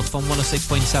Stuff on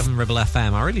 106.7 Ribble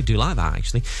FM. I really do like that,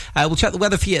 actually. We'll check the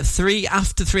weather for you at 3.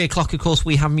 After 3 o'clock, of course,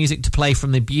 we have music to play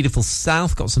from the beautiful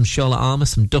south. Got some Charlotte Armour,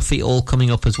 some Duffy all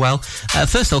coming up as well.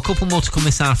 First of all, a couple more to come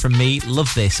this hour from me.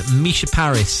 Love this. Misha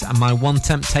Paris and My One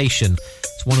Temptation.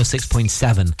 It's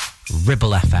 106.7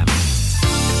 Ribble FM.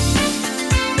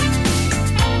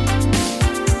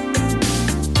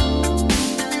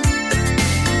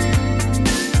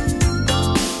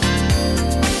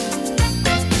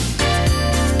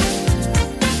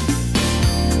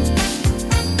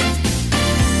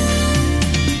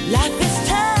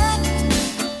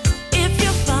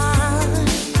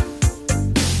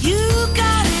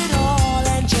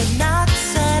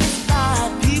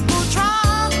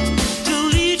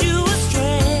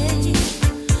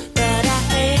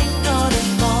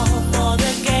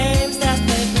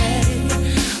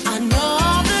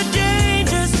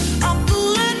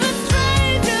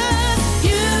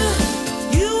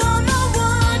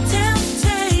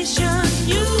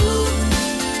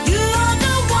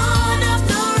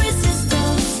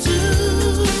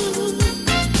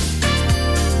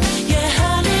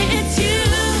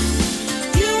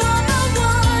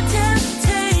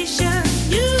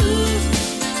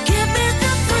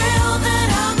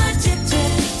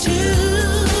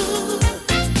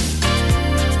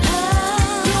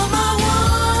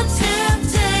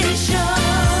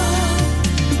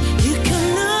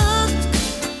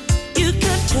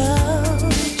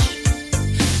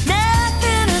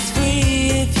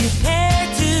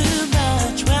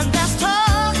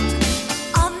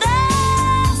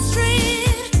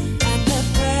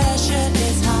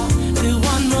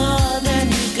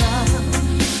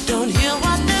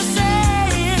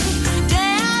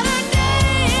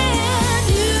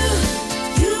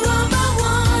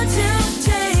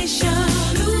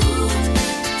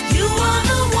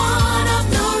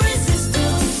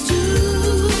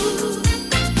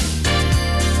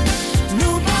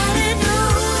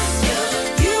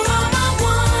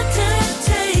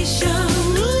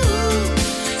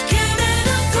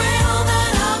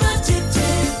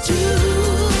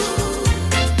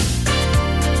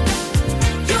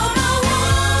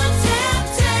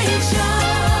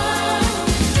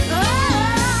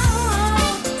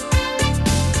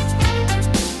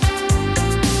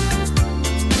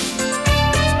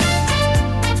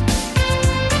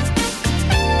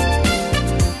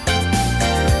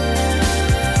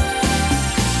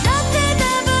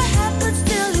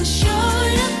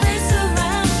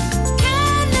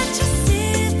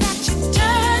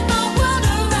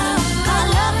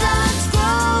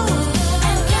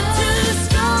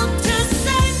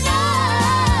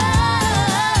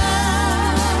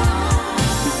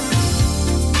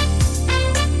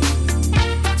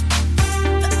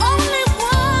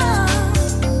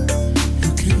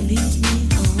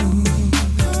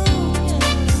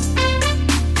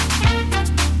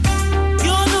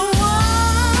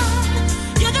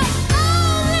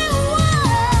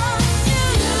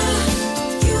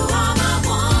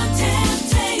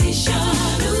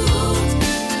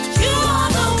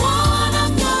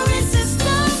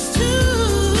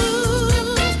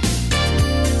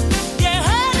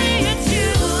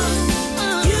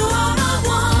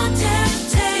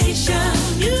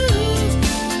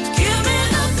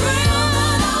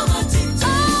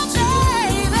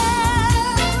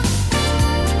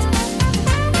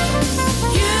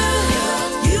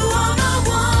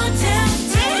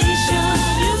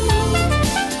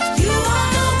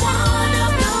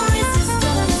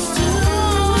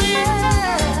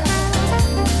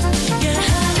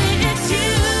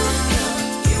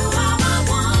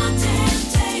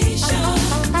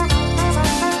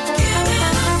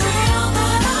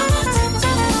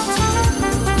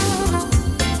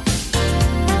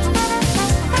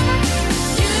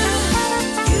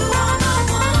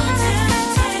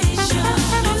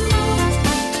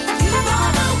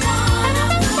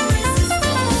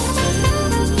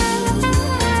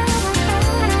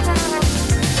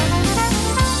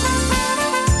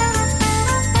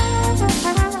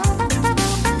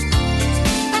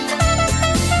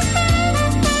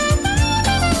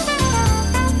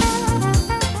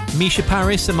 Misha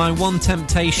Paris and My One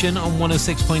Temptation on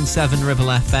 106.7 Ribble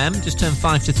FM. Just turned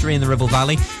 5 to 3 in the Ribble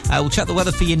Valley. We'll check the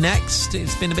weather for you next.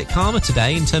 It's been a bit calmer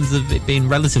today in terms of it being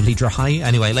relatively dry.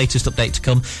 Anyway, latest update to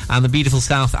come. And the beautiful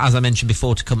south, as I mentioned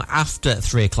before, to come after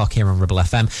 3 o'clock here on Ribble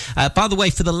FM. By the way,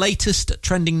 for the latest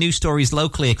trending news stories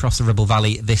locally across the Ribble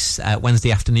Valley this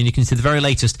Wednesday afternoon, you can see the very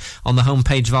latest on the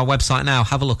homepage of our website now.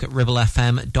 Have a look at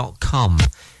ribblefm.com.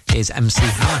 Here's MC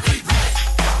Hammer.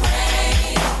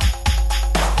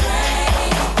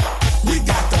 We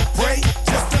got to pray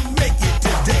just to make it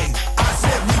today. I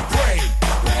said we pray.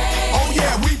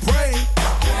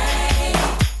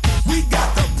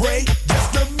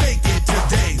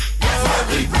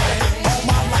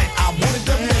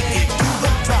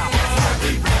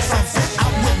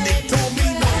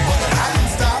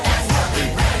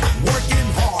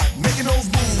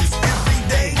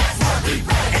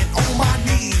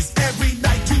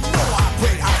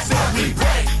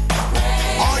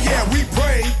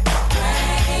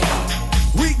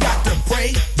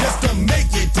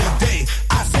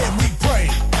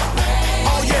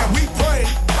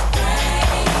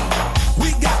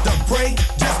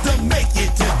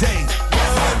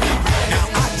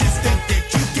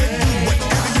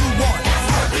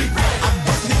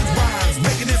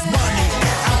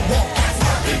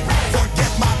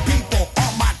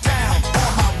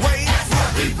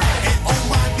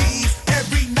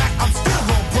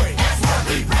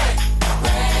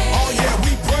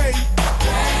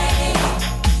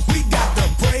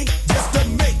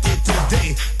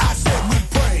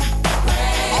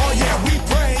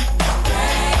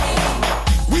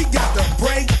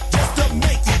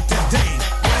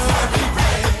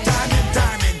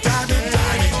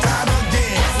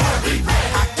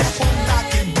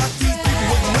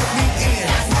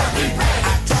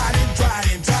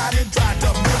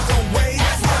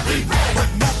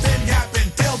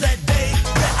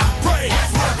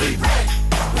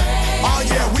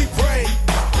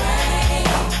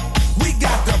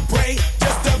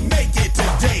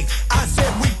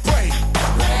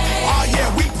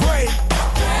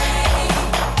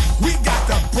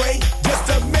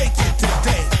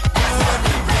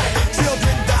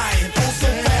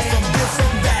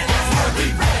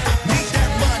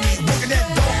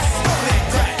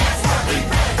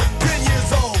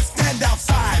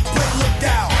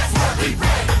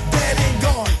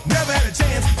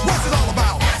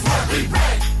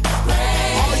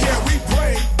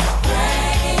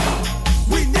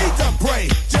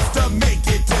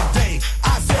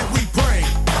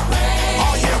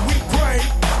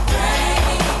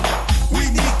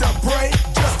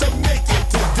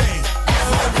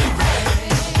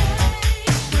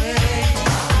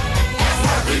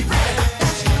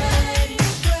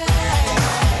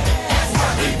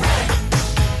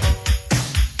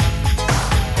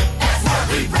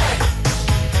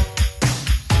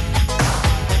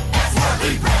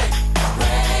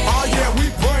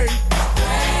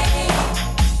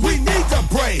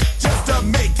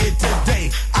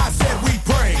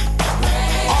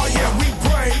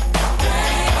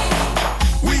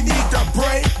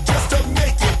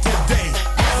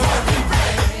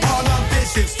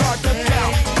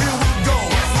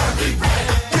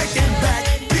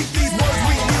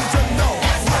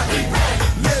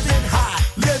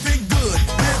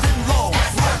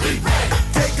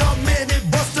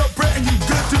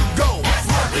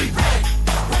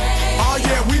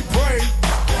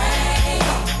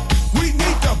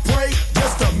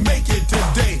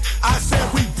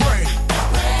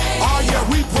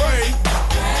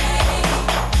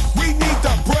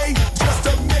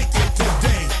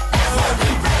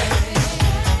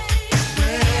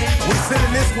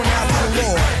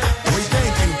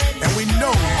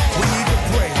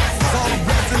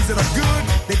 that are good,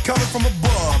 they coming from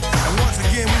above. And once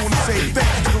again, we want to say thank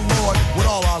you to the Lord with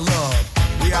all our love.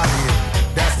 We out here.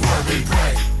 That's why we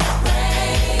pray.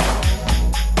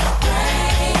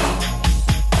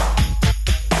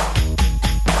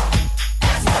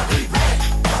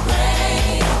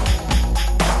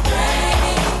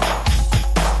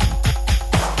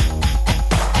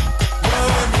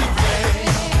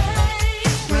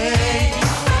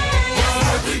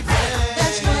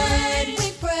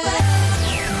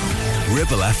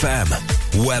 Ribble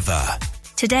FM. Weather.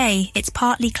 Today, it's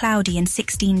partly cloudy and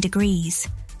 16 degrees.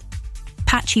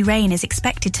 Patchy rain is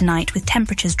expected tonight with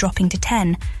temperatures dropping to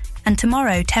 10, and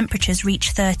tomorrow temperatures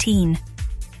reach 13.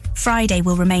 Friday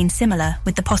will remain similar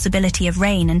with the possibility of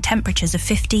rain and temperatures of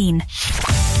 15.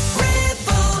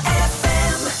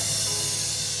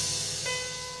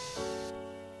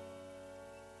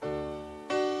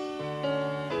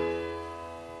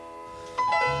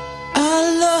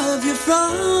 I love you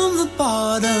from the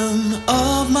bottom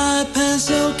of my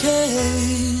pencil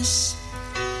case.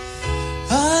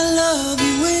 I love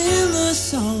you in the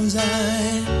songs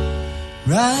I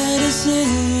write and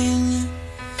sing.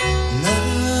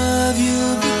 Love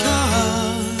you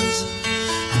because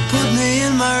you put me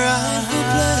in my rightful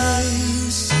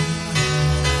place.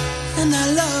 And I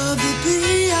love the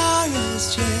PRS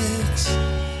checks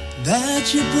that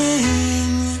you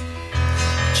bring.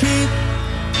 Cheap,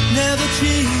 never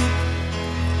cheap.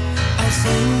 I'll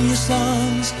sing your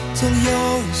songs till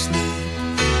you're asleep.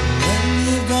 When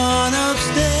you've gone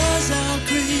upstairs, I'll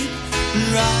creep and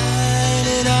write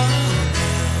it all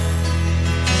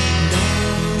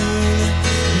down,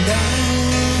 down,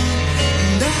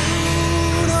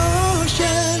 down. Oh,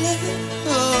 Shelley,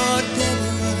 oh,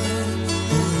 Deborah,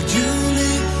 oh,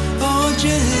 Julie, oh,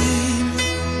 Jane.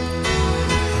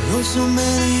 I wrote so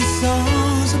many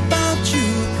songs about you,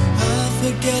 I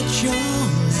forget your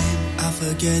name, I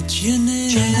forget your name.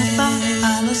 Jennifer,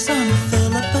 Allison,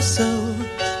 Philippa Sue,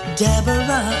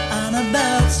 Deborah,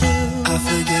 Annabelle Sue. I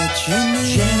forget your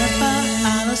name. Jennifer,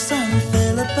 Allison,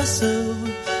 Philippa Sue,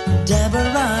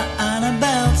 Deborah,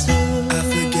 Annabelle Sue. I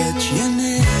forget your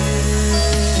name.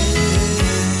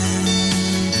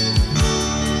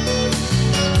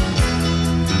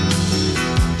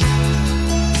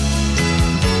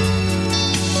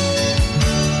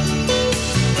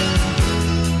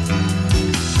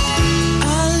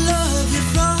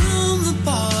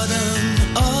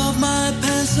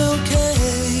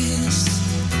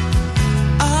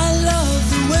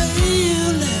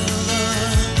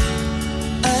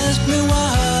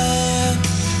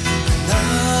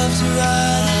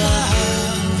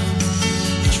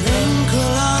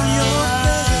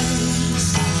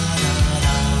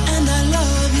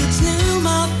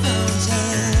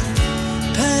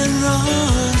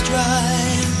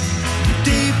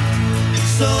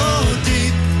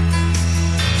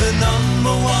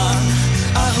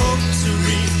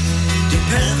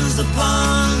 Depends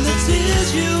upon the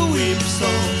tears you weep, so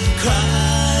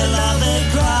cry, love it,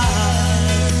 cry,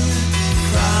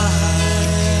 cry,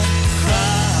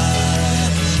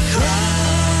 cry, cry.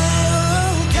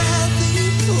 Oh, Kathy,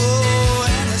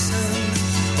 oh, Anderson,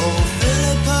 oh,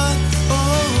 Philippa,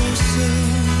 oh, Sue.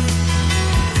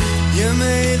 You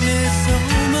made me so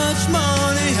much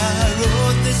money, I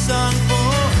wrote this song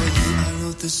for you, I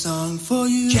wrote this song for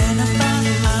you. Jennifer,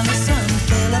 Allison,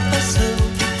 Philippa, Sue,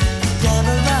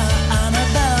 Deborah,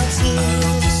 Annabelle Sue. I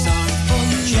wrote this song for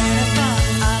you. Jennifer,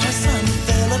 Allison,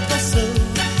 Philippa Sue,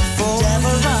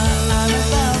 Deborah,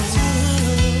 Annabelle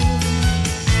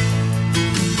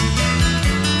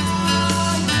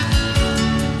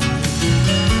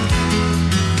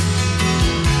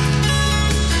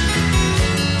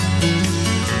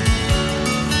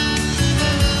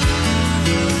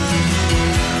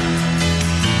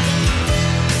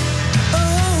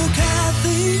Oh,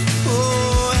 Kathy,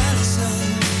 oh, Allison,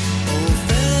 oh,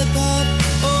 Philippa,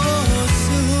 oh,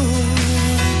 Sue.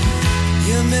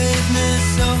 You made me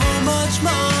so much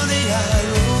money, I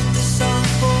wrote this song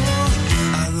for you.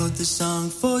 I wrote this song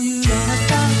for you.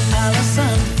 Jennifer,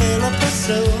 Allison, Philippa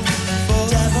Sue,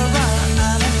 Deborah,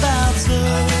 Annabelle Sue.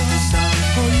 I wrote this song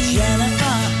for you.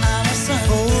 Jennifer, Allison,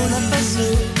 Philippa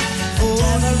Sue,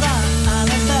 Deborah,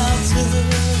 Annabelle Sue.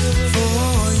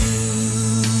 For you,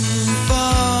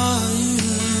 for you.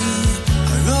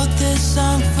 I wrote this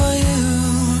song for you.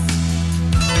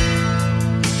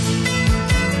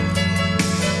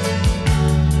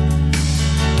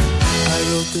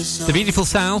 The Beautiful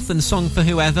South and Song for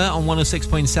Whoever on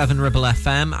 106.7 Ribble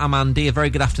FM. I'm Andy. A very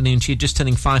good afternoon to you. Just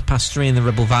turning 3:05 in the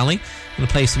Ribble Valley. I'm going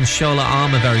to play some Shola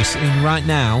Armour very soon. Right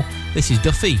now, this is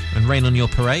Duffy and Rain on Your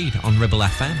Parade on Ribble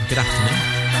FM. Good afternoon.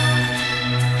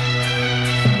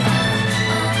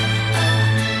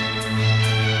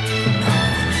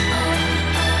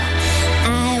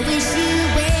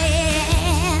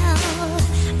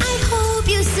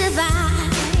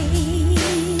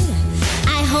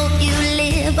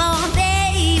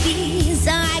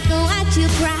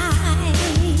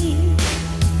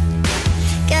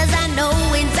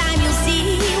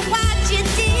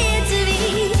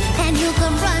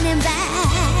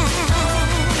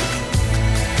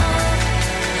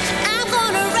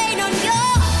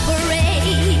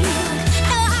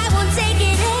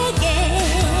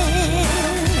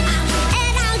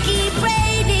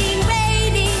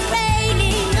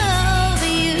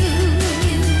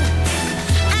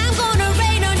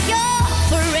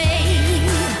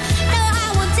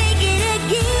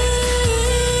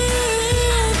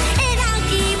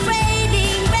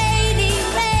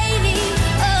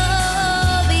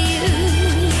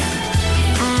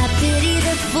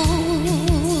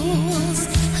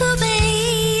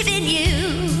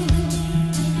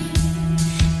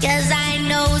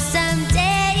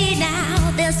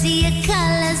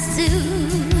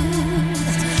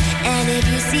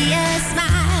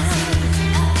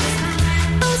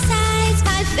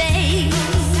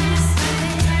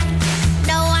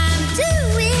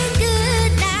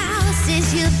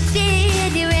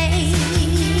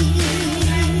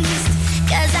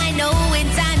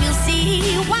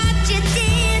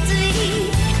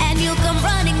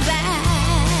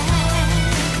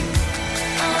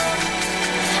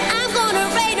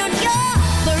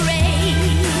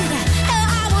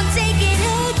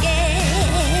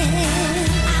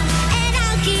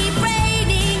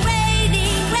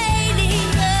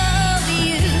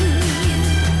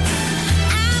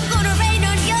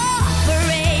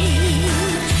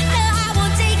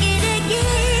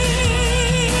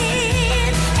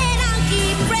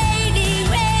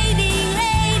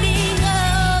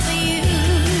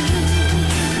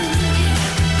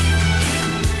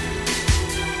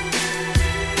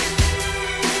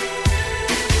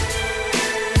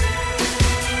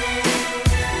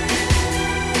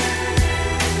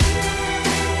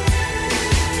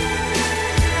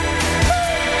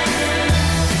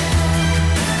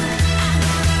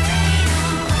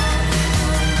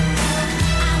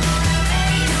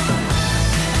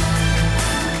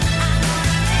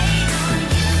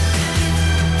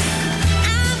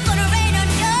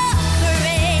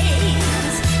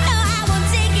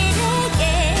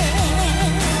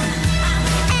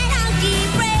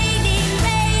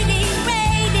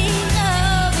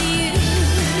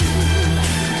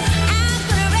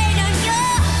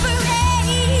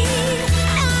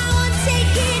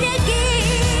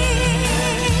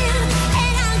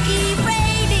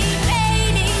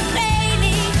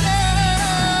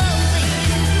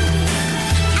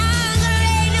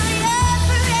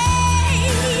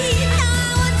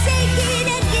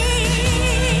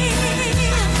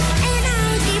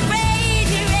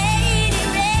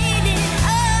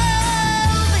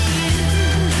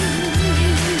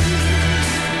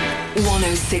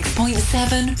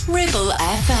 106.7 Ribble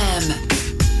FM.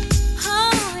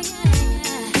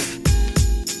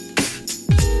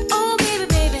 Oh, baby,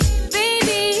 baby,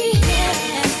 baby,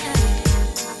 yeah.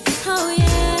 Oh,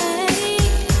 yeah.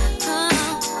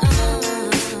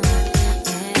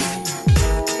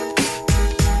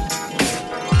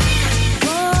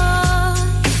 Boy,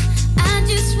 I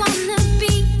just wanna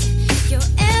be your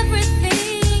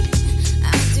everything.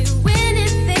 I'll do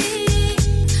anything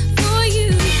for you.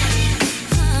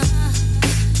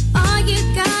 All you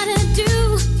gotta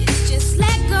do is just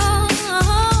let go,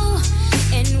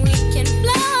 and we can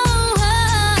flow.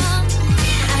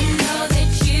 I know that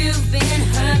you've been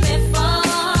hurt before,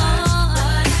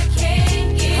 but I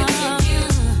can't give it you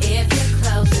if you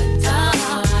close the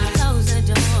door. Close the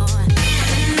door.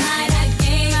 Tonight I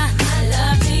gave my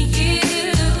love to you.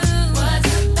 Was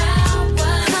about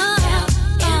what I felt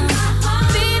in my heart.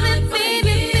 Baby,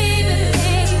 baby, baby,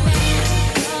 baby.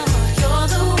 You're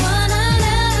the one I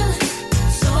love,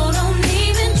 so don't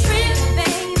even trip,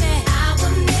 baby. I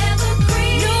will never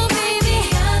creep. No, baby,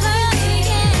 other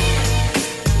again.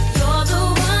 You're the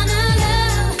one I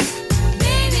love,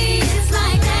 baby. It's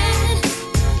like that.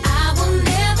 I will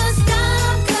never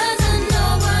stop 'cause I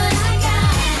know what I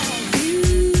got.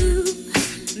 You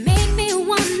make me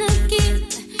wanna give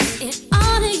it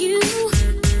all to you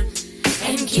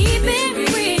and keep it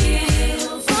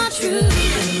real for true.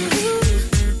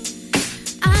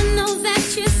 I know that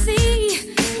you see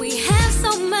we have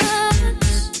so much,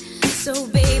 so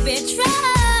baby try.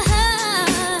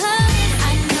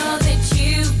 I know that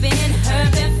you've been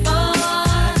hurt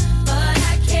before, but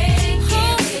I can't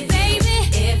give it, baby,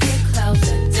 if you close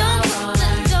the door.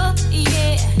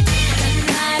 Yeah.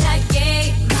 Tonight I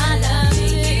gave my love to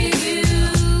you.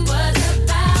 Was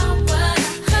about what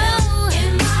I felt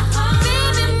in my heart.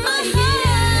 Baby, my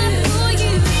heart for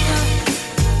you.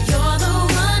 You're the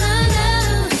one I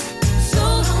love, so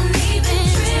don't even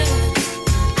trip.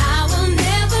 I will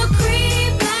never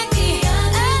creep like the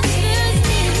others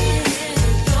did.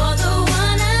 You're the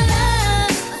one I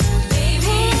love,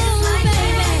 baby. It's like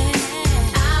that.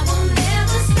 I will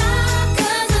never stop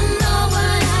 'cause I know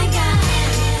what I got.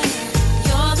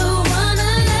 You're the one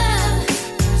I love,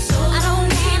 so I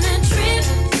don't even trip.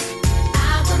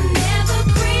 I will never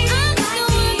creep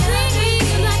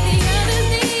like the others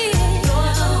did.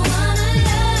 You're the one I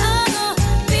love,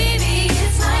 baby.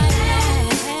 It's like that.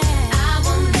 I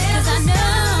will never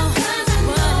stop 'cause I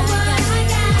know what I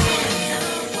got.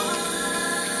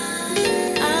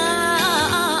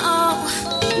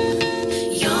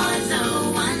 You're the one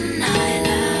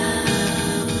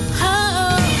I love. Oh,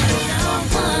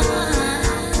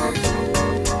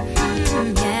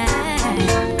 yeah.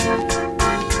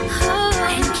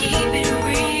 And keep it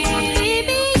real.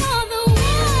 Baby, you're the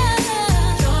one.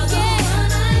 You're the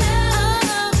one I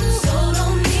love. So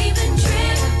don't even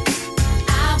trip.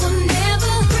 I will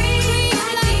never creep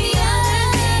like the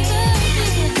others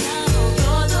did.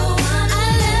 You're the one I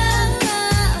love,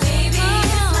 baby.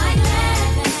 It's like that.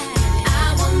 I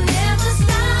will never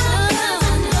stop 'cause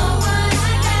I know what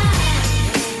I got.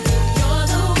 You're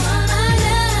the one I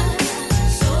love.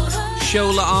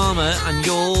 Shola Armour and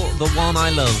You're the One I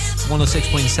Love.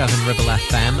 106.7 Ribble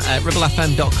FM. At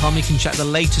ribblefm.com you can check the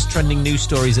latest trending news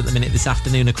stories at the minute this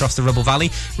afternoon across the Ribble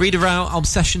Valley. Read about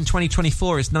Obsession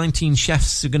 2024. It's 19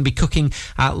 chefs who are going to be cooking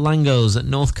at Lango's at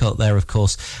Northcote there, of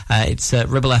course. It's at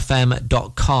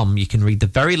ribblefm.com. You can read the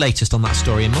very latest on that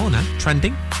story and more now.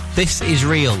 Trending. This is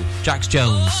Real. Jax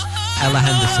Jones. Ella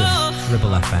Henderson.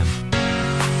 Ribble FM.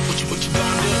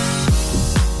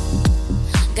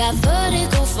 Got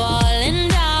vertigo falling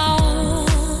down,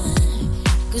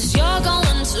 'cause you're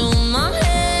going to my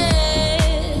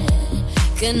head.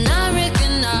 Can I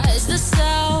recognize the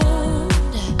sound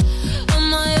of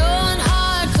my own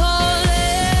heart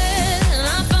calling? And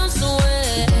I found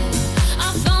somewhere,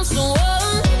 I found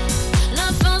someone, and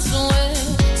I found somewhere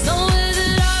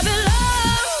that I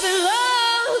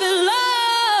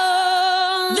belong.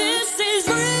 This is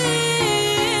real,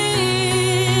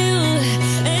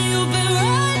 and you've been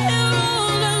right here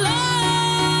all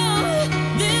along.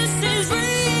 This is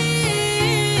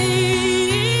real,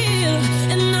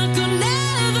 and I could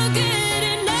never get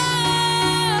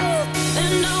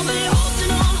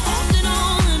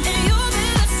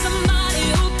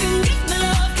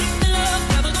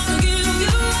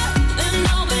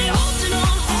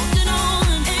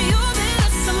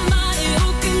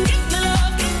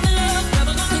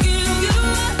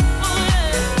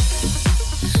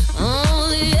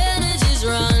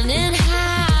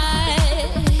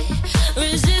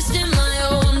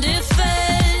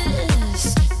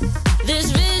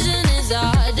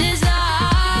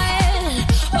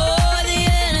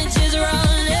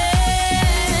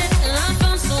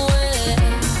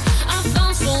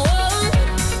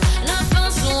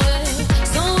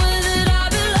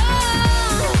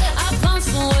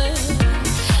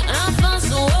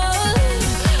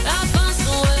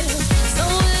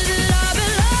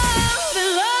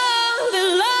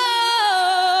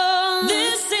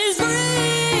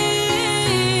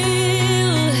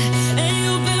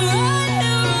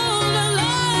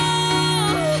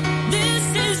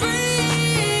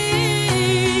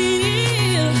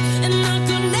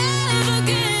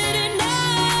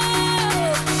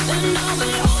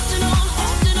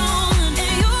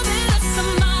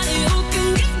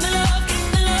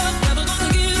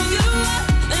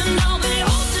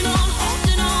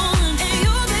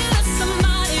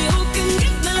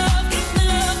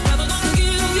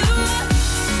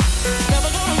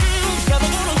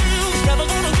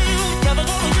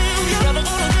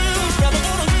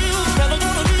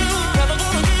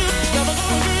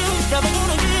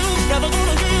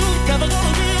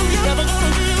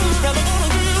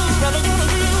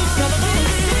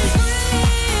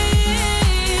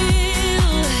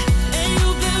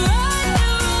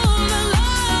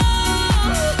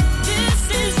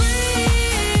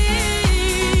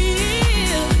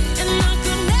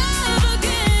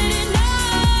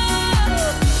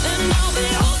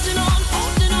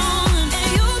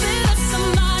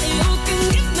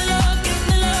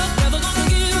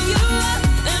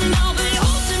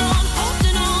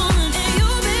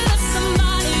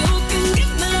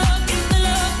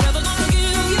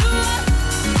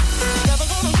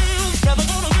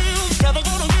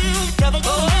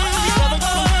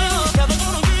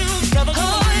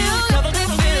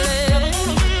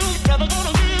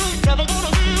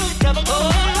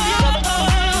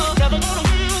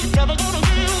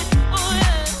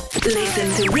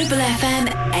Listen to Ribble FM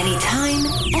anytime,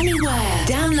 anywhere.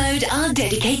 Download our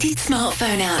dedicated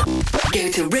smartphone app.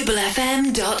 Go to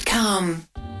ribblefm.com.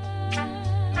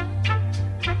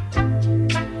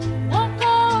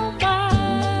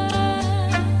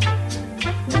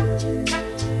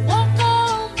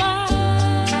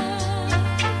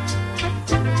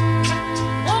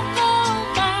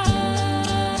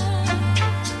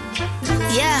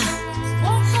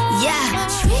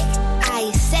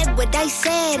 What I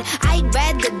said, I'd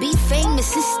rather be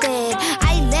famous instead.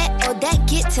 I let all that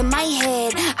get to my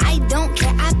head. I don't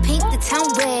care, I paint the town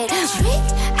red. Trick,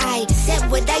 I said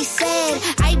what I said.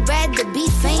 I'd rather be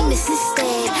famous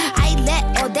instead. I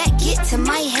let all that get to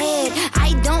my head.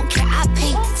 I don't care, I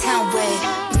paint the town red.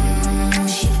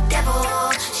 She the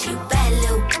devil, she a bad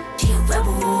little, she a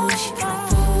rebel. She put her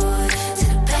foot to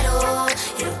the pedal.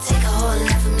 It'll take a whole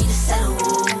lot for me to settle.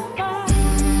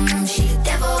 She the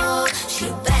devil, she a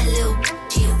bad little,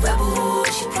 she a rebel.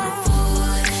 She put her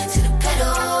foot to the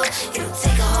pedal. It'll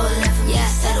take a whole lot for me to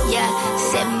settle.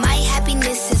 Said my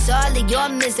happiness is all of your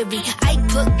misery. I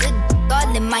put good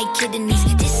all in my kidneys.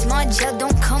 This small gel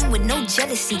don't come with no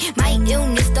jealousy. My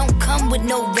illness don't come with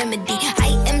no remedy. I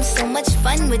am so much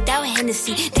fun without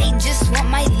Hennessy. They just want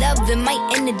my love and my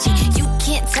energy. You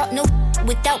can't talk no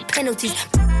without penalties.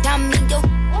 I'm in your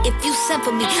if you send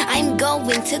for me. I'm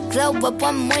going to glow up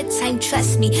one more time,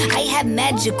 trust me. I have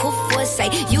magical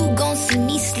foresight. You gon' see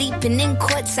me sleeping in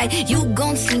courtside. You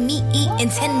gon' see me eating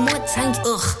 10 more times,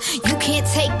 ugh. You can't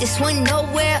take this one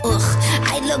nowhere, ugh.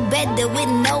 I look better with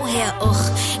no hair,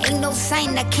 ugh. Ain't no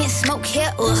sign I can't smoke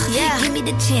here, ugh. Give me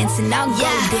the chance and I'll go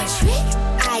there. Trick,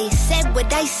 I said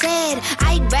what I said.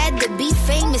 I'd rather be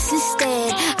famous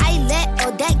instead. I let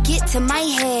all that get to my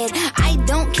head. I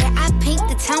don't care, I paint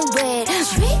the town red.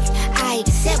 Trick, I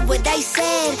said what I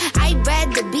said. I'd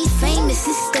rather be famous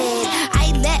instead.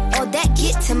 I let all that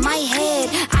get to my head.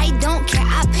 I don't care,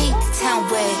 I paint the town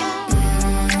red.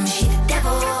 She the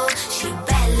devil, she a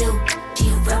bad little, she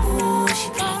a rebel. She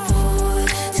put her foot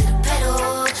to the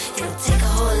pedal. It'll take a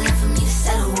whole lot for me to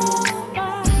settle.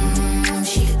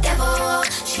 She the devil,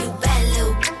 she a bad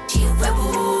little, she a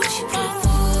rebel. She put her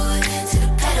foot to the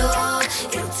pedal.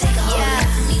 It'll take a whole lot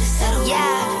for me to settle.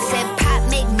 Said pop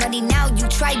make money, now you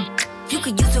try. You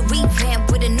could use a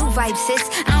revamp with a new vibe, sis.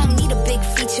 I don't need a big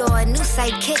feature or a new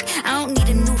sidekick. I don't need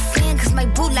a new fan, cause my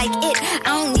boo like it.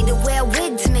 I don't need to wear a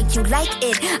wig to make you like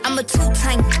it. I'm a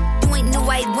two-time, you ain't knew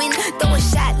I'd win. Throw a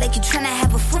shot like you tryna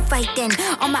have a foot fight then.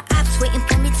 All my ops waiting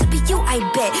for me to be you, I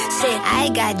bet. Said, I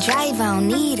got drive, I don't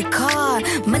need a car.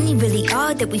 Money really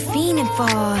all that we fiending for.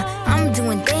 I'm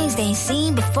doing things they ain't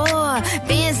seen before.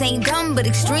 Bands ain't dumb, but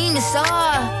extreme is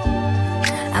all.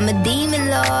 I'm a demon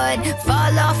lord,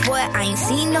 fall off what, I ain't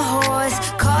seen the horse.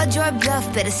 Called your bluff,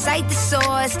 better cite the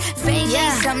source. Fame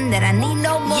ain't something that I need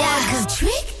no more. Cause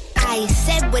trick, I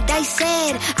said what I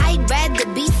said. I'd rather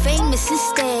be famous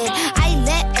instead. I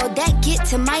let all that get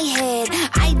to my head.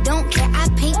 I don't care, I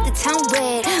paint the town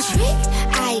red. Trick,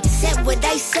 I said what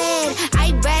I said.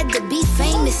 I'd rather be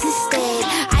famous instead.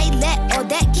 I let all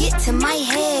that get to my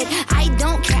head. I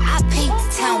don't care, I paint the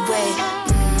town red.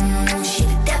 She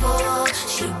the devil,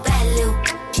 she a bad little,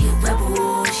 she a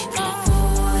rebel. She put her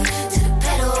foot to the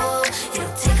pedal.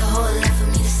 It'll take a whole lot for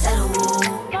me to settle.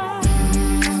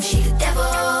 She the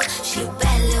devil, she a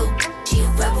bad little, she a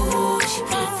rebel. She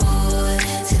put her foot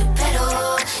to the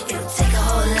pedal. It'll take a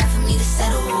whole lot for me to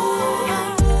settle.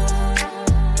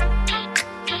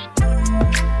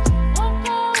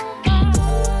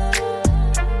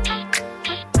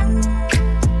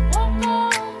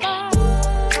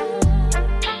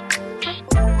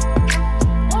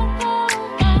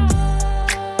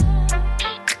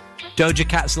 Doja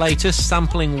Cat's latest,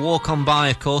 sampling Walk On By,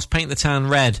 of course, Paint the Town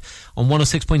Red on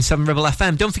 106.7 Ribble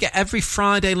FM. Don't forget, every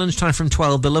Friday lunchtime from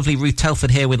 12, the lovely Ruth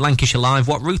Telford here with Lancashire Live.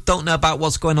 What Ruth don't know about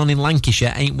what's going on in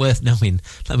Lancashire ain't worth knowing.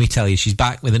 Let me tell you, she's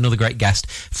back with another great guest,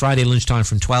 Friday lunchtime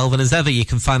from 12. And as ever, you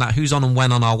can find out who's on and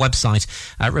when on our website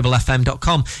at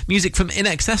ribblefm.com. Music from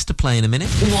INXS to play in a minute.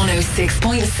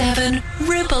 106.7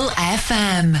 Ribble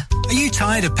FM. Are you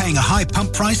tired of paying a high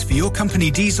pump price for your company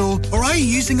diesel? Or are you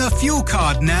using a fuel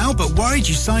card now but worried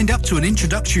you signed up to an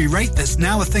introductory rate that's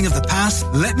now a thing of the past?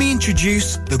 Let me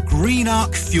introduce the Green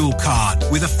Arc Fuel Card.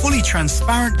 With a fully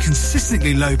transparent,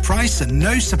 consistently low price and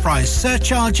no surprise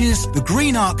surcharges, the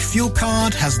Green Arc Fuel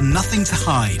Card has nothing to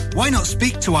hide. Why not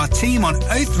speak to our team on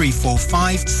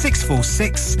 0345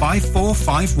 646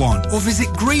 5451 or visit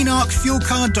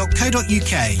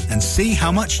greenarcfuelcard.co.uk and see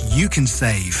how much you can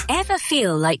save. Ever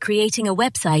feel like creating a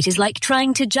website is like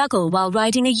trying to juggle while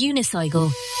riding a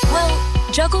unicycle?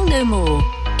 Well, juggle no more.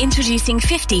 Introducing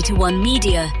 50 to 1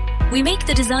 Media. We make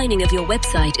the designing of your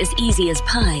website as easy as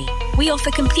pie. We offer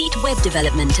complete web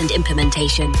development and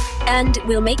implementation. And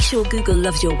we'll make sure Google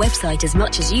loves your website as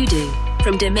much as you do.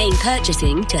 From domain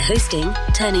purchasing to hosting,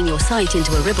 turning your site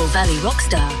into a Ribble Valley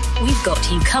rockstar, we've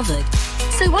got you covered.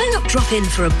 So why not drop in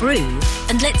for a brew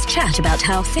and let's chat about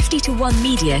how 50-to-1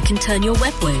 Media can turn your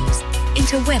web woes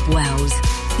into web wows.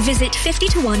 Visit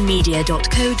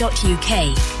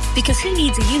 50to1media.co.uk because who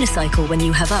needs a unicycle when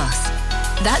you have us?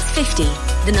 That's 50,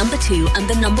 the number 2 and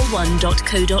the number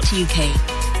 1.co.uk.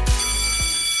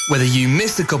 Whether you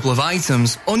missed a couple of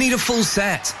items or need a full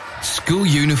set, school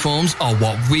uniforms are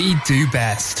what we do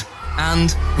best.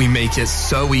 And we make it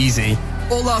so easy.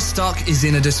 All our stock is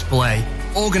in a display,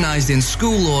 organised in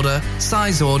school order,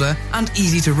 size order, and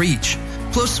easy to reach.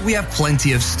 Plus, we have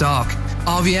plenty of stock.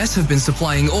 RVS have been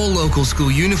supplying all local school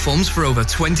uniforms for over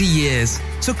 20 years.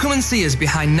 So come and see us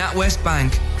behind NatWest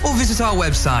Bank or visit our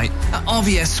website at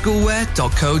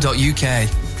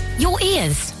rvsschoolwear.co.uk. Your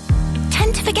ears.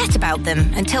 Tend to forget about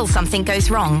them until something goes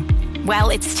wrong.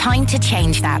 Well, it's time to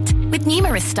change that, with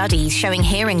numerous studies showing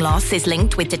hearing loss is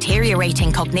linked with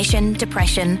deteriorating cognition,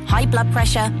 depression, high blood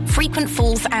pressure, frequent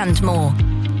falls and more.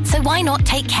 So why not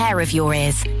take care of your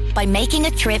ears by making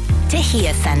a trip to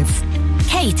HearSense?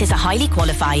 Kate is a highly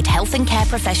qualified health and care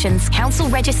professions, council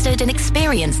registered and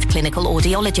experienced clinical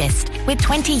audiologist with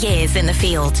 20 years in the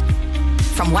field.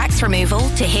 From wax removal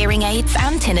to hearing aids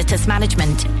and tinnitus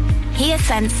management,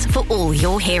 HearSense for all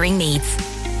your hearing needs.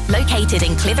 Located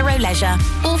in Clitheroe Leisure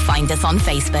or find us on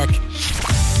Facebook.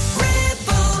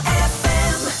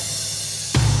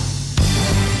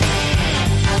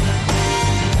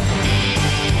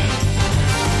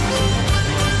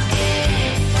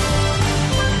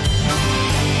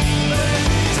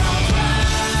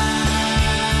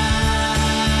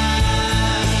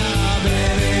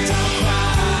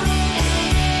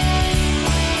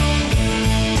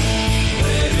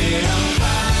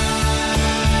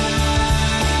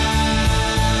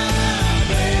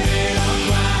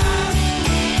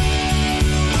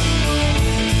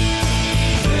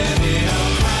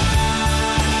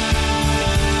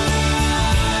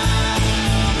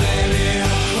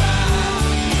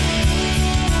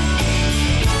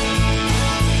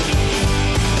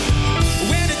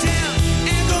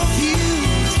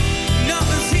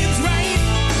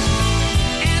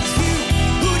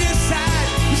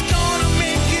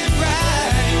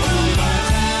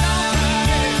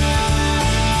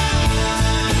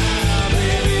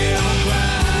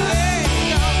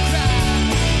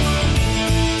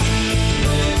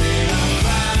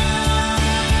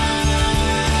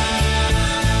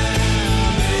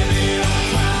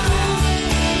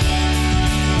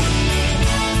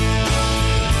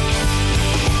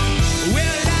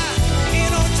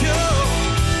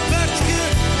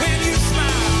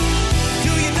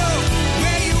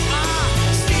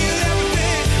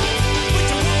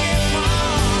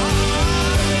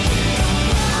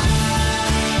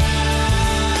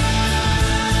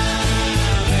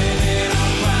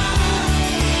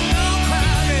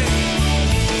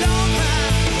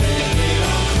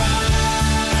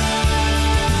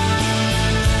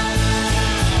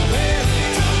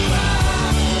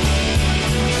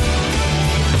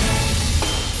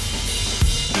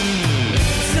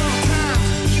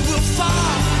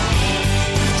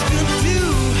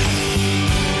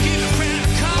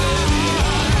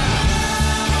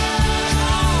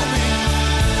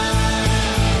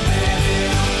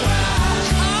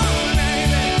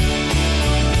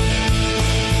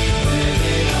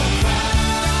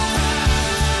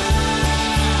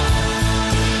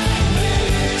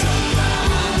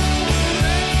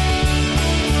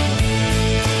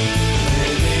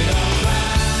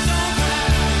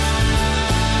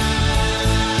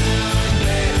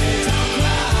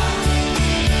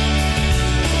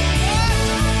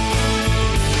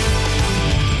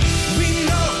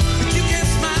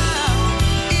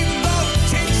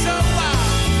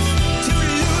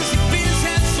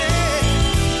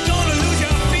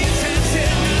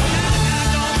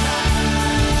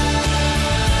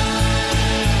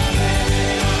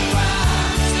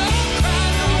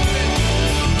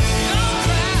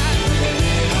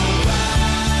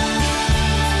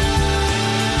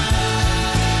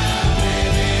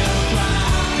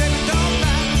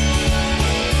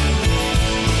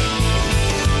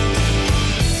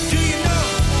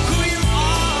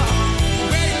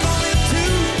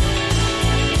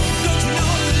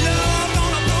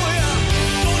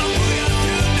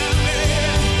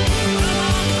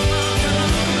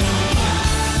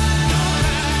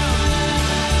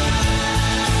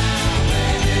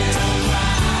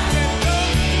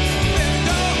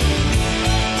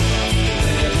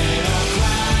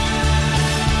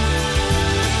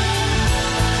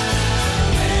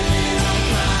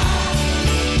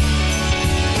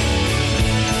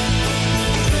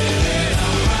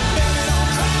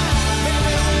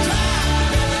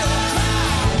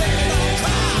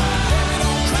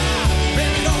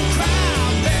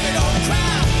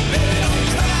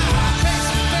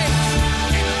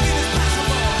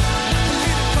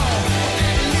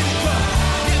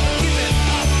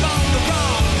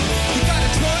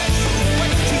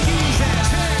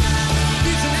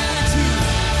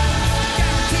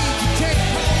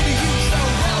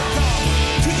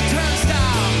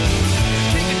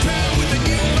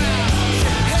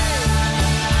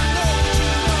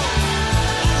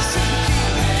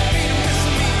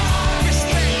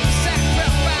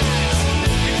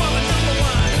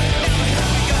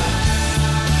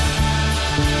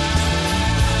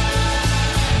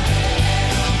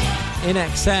 In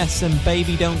Excess and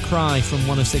Baby Don't Cry from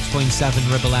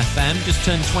 106.7 Ribble FM. Just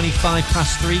turned 25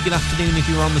 past 3. Good afternoon if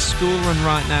you're on the school run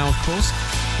right now, of course.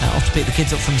 Off to pick the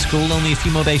kids up from school. Only a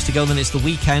few more days to go, then it's the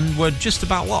weekend. We're just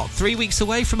about, 3 weeks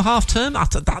away from half term?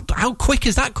 How quick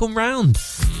has that come round?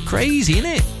 Crazy,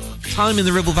 isn't it? Time in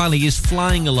the Ribble Valley is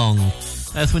flying along.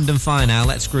 Earth, Wind and Fire now.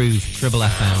 Let's groove. Ribble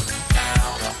FM.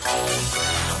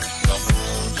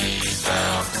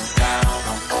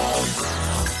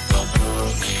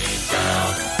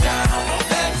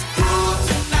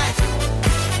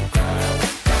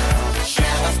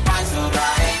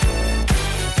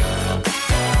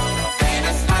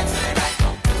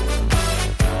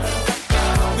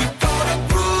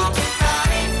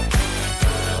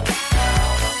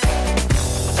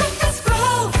 Let's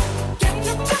go. Get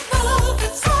you to move.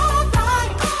 It's all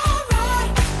right, all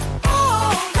right.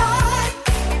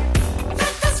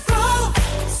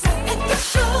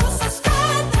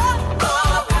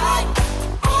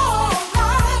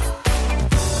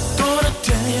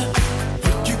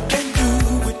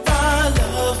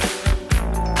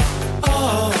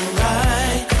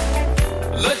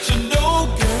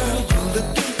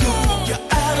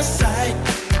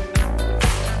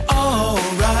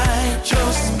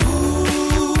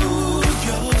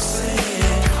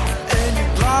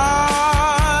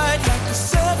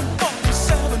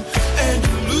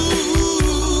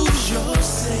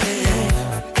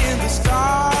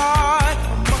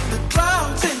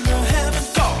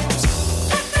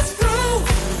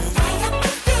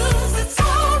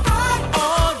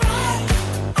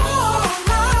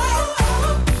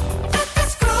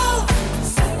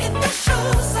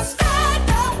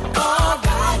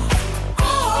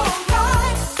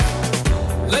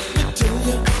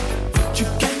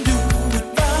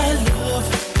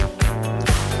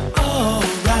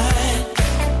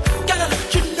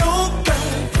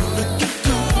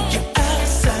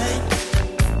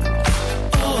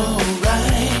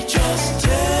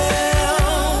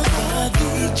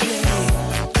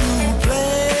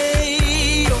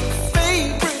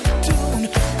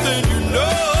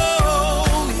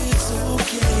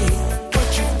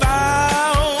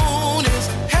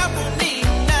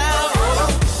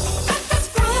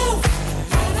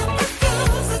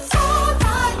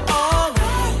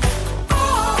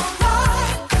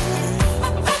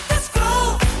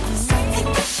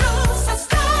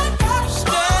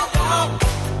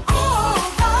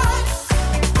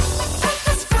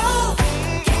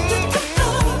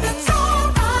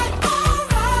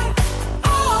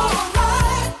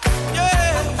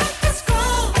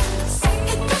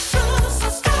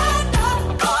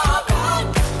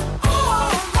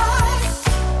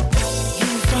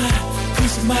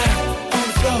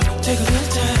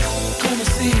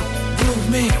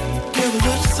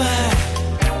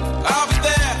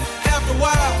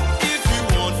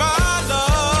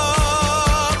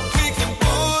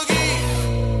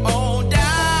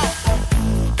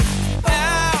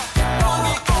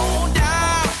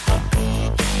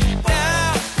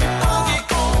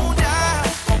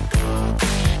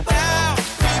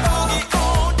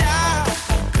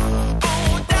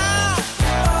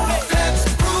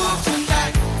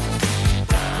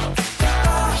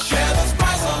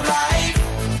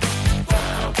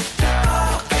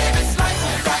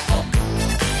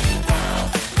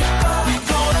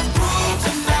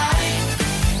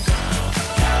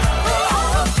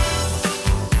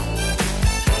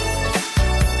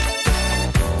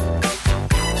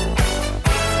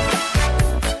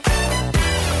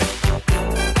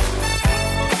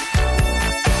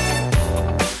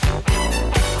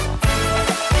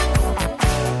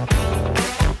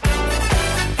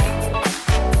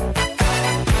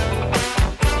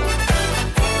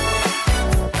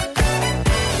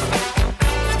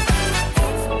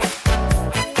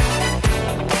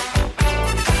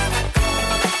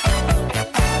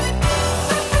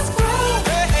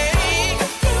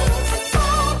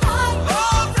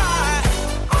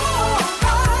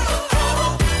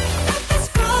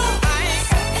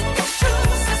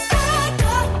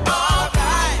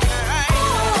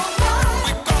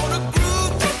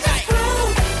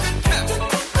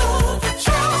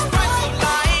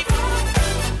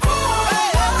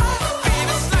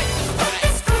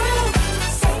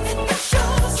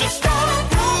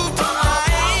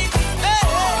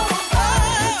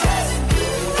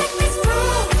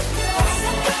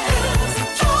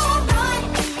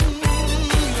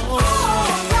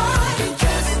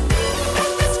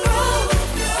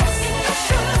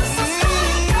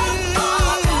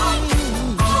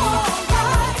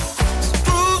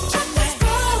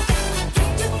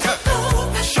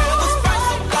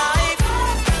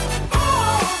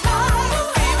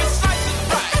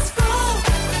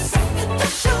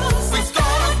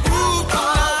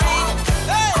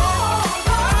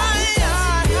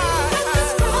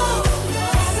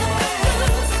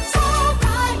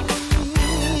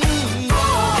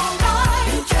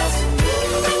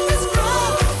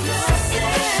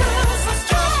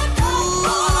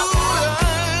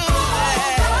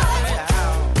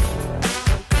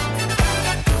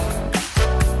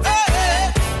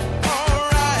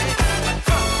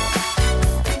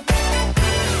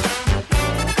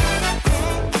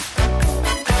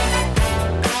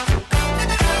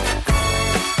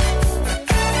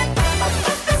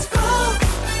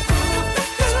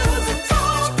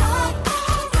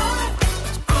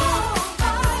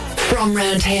 From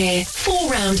round here, for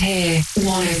round here,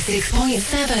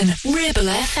 106.7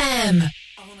 Ribble FM.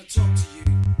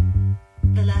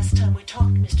 The last time we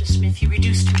talked, Mr. Smith, you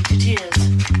reduced me to tears.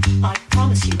 I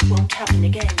promise you it won't happen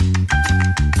again.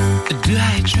 Do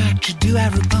I attract you? Do I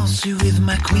repulse you with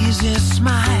my queasy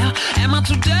smile? Am I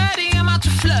too dirty? Am I too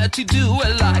flirty? Do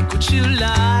I like what you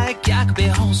like? I could be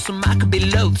wholesome, I could be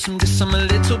loathsome, guess I'm a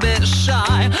little bit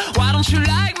shy. Why don't you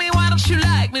like me? Why don't you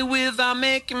like me without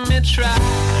making me try?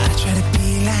 I try to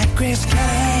be like Grace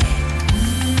Kelly,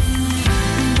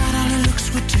 but all her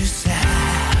looks were too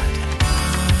sad.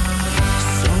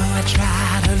 So I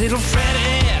tried a little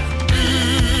Freddie.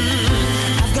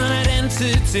 I've got an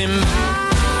entity mind.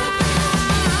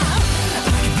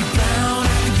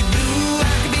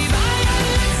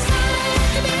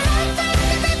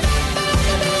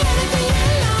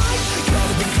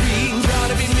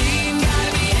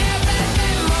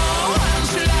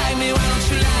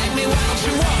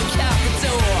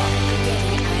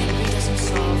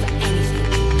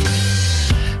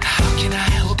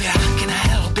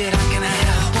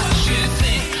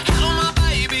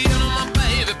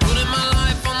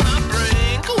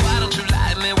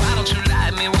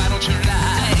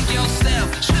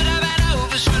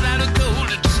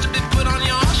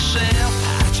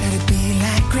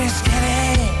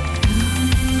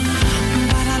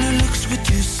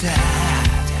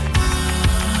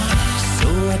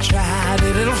 Tried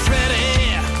a little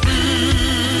Freddie.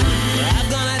 I've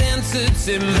done it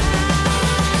into me.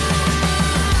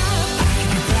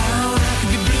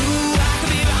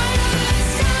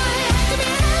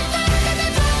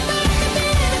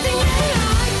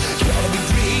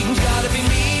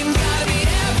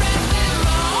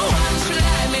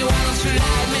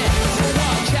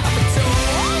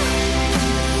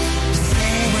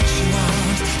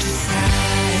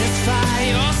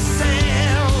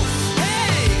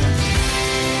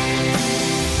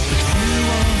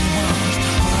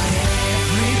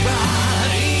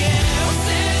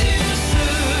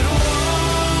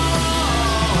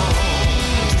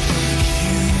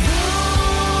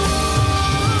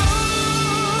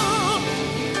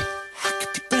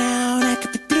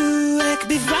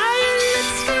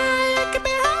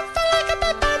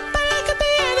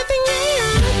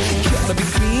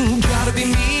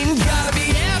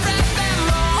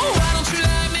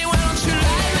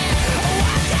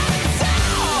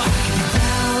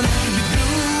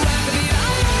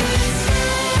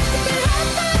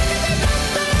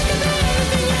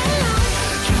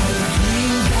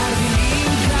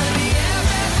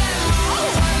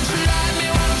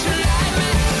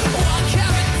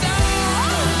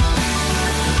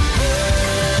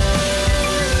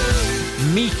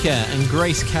 And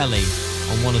Grace Kelly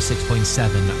on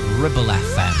 106.7 Ribble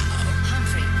FM.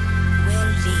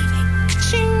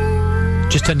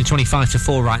 Just turning 25 to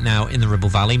 4 right now in the Ribble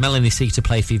Valley. Melanie C to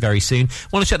play for you very soon.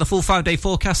 Want to check the full 5-day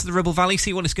forecast of the Ribble Valley,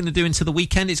 see what it's going to do into the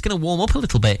weekend. It's going to warm up a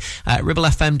little bit at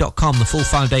ribblefm.com, the full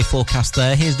 5-day forecast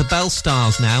there. Here's the Bell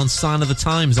Stars now and Sign of the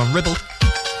Times on Ribble.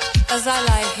 As I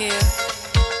lie here,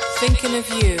 thinking of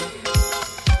you,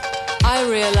 I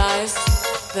realise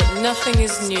that nothing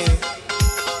is new.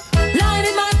 Lying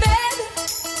in my bed,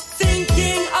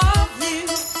 thinking of you,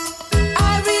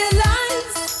 I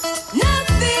realize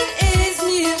nothing is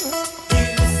new.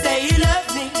 You say you love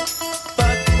me,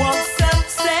 but want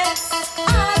success.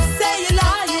 I say you're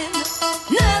lying,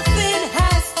 nothing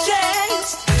has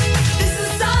changed. This is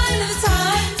a sign of the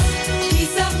times,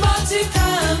 peace of more to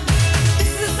come.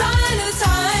 This is a sign of the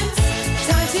times,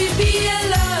 time to be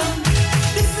alone.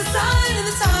 This is a sign of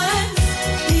the times,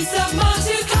 peace of more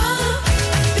to come.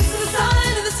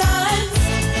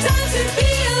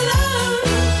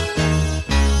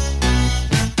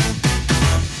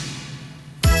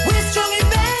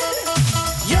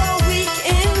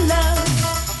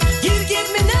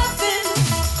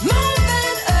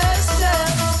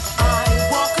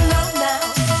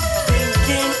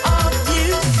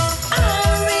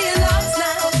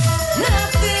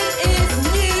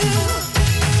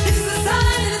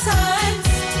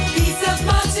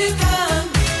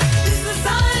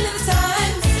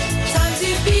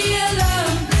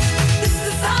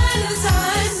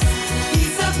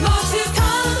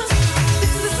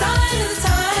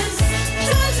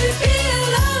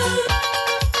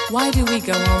 Why do we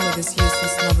go on with this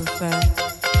useless love affair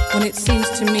when it seems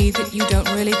to me that you don't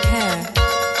really care?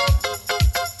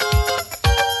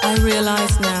 I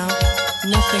realise now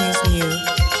nothing is new.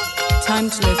 Time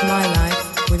to live my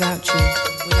life without you.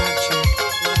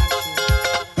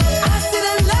 I sit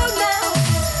alone now,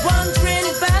 wondering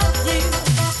about you.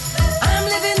 I'm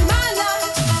living my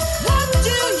life. What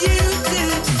do?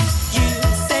 You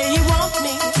say you want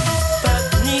me, but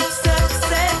need some.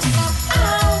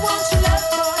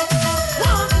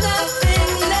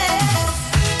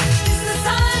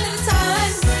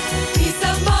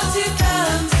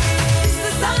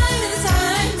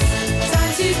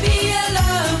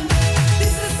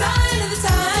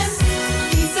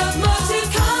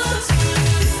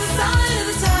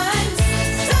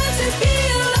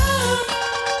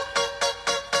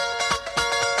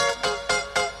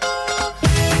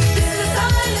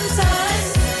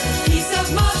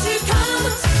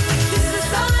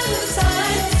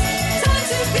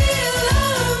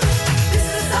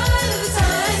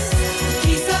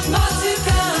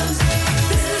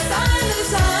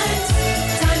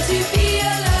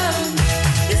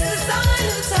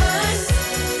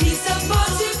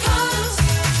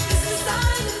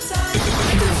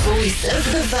 voice of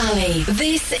the valley.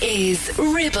 This is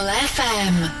Ribble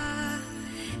FM.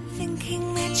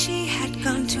 Thinking that she had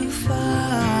gone too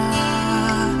far.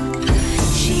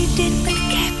 She did but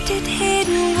kept it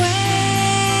hidden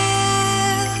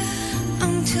well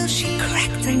until she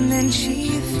cracked and then she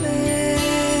fell.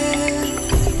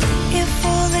 If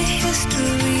all the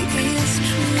history is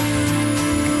true,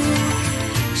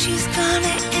 she's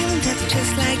gonna end up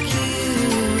just like you.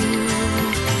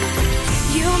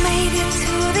 You made it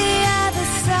to the other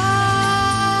side,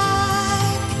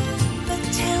 but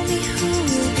tell me who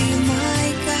will be my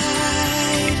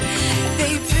guide.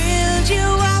 They build you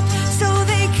up so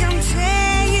they can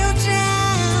tear you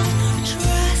down.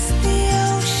 Trust the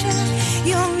ocean,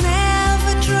 you'll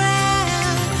never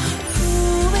drown. Who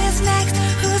is next?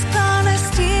 Who's gonna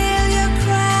steal your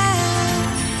crown?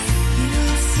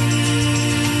 You'll see.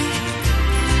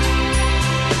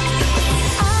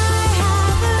 I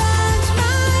have learned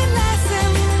my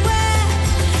lesson where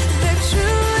the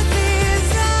truth is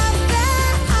out there.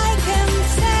 I can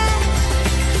tell.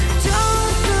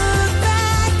 Don't look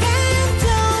back and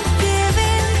don't give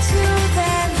in to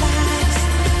their lies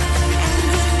and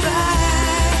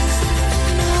goodbyes.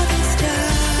 Northern Star.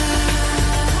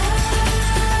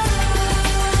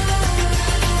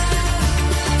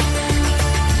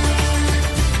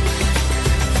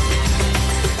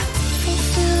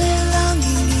 Fulfill a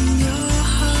longing in your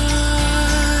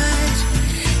heart,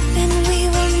 then we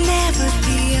will never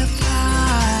be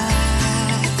apart.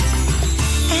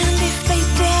 And if they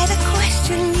dare to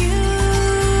question you,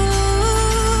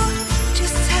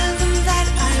 just tell them that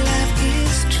our love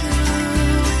is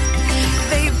true.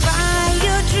 They buy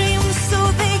your dreams so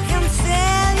they can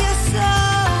sell your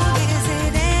soul. Is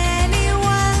it any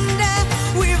wonder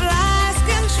we've lost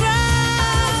control?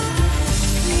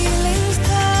 Feelings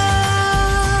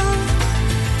come,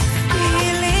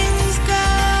 feelings go.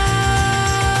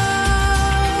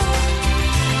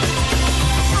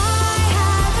 I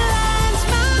have learned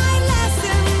my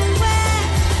lesson where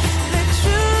the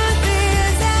truth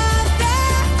is out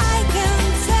there. I can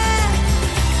tell.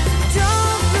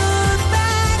 Don't look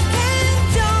back and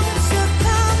don't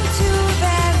succumb to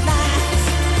their lies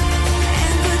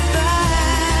and goodbyes.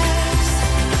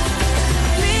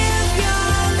 Live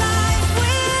your life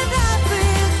without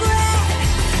regret.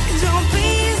 Don't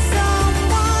be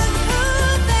someone who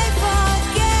they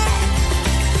forget.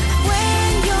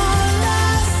 When you're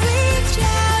lost, reach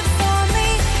out for me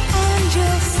and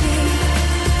you'll see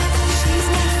she's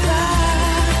not far.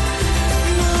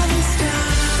 Northern Star.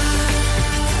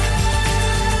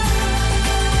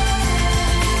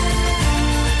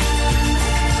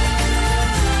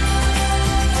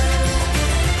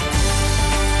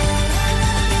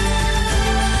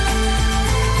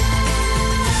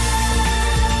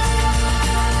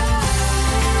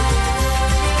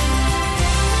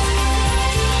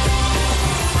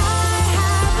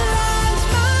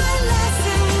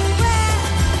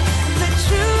 The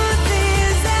truth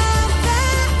is out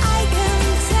there, I can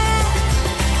tell.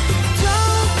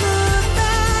 Don't look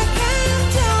back and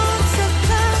don't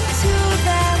succumb to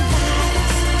their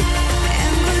lies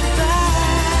and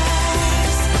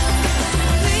goodbyes.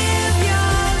 Live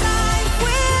your life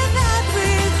without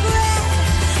regret.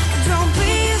 Don't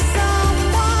be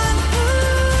someone who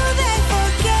they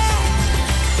forget.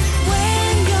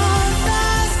 When you're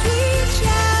lost, reach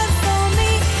out for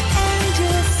me and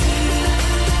you'll see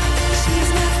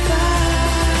she's not far.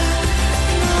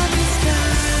 Northern Star.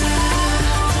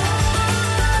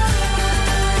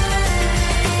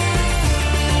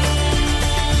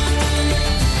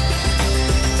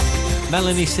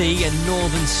 Melanie C and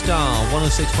Northern Star,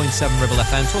 106.7 Ribble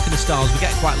FM. Talking to stars, we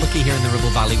get quite lucky here in the Ribble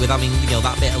Valley with having,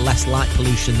 that bit of less light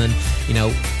pollution than,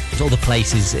 other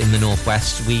places in the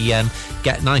northwest. We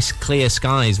get nice clear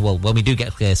skies. Well, when we do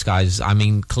get clear skies, I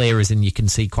mean clear as in you can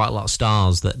see quite a lot of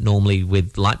stars that normally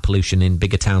with light pollution in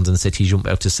bigger towns and cities you won't be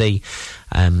able to see.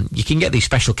 You can get these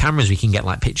special cameras. We can get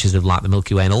like pictures of like the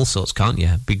Milky Way and all sorts, can't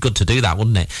you? Be good to do that,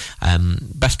 wouldn't it?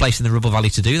 Best place in the Ribble Valley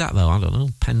to do that, though, I don't know.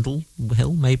 Pendle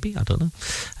Hill, maybe? I don't know.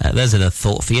 There's a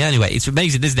thought for you. Anyway, it's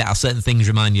amazing, isn't it, how certain things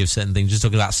remind you of certain things. Just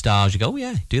talking about stars, you go, oh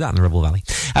yeah, do that in the Ribble Valley.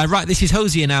 Right, this is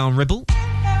Hosier now on Ribble.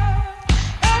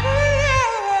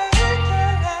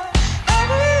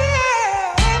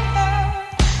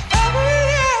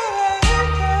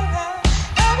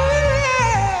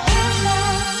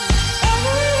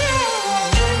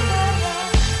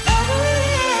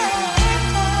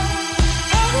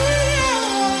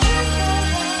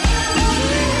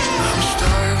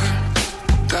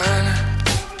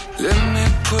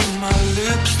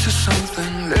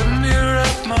 Something, let me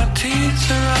wrap my teeth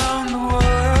around the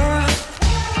world.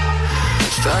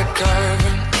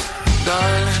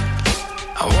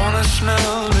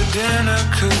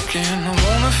 skin. I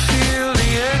wanna feel the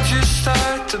edges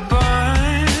start to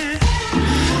burn.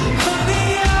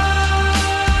 Honey, I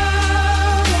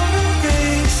wanna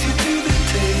race you to the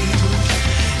table.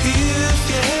 If you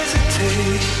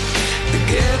hesitate, the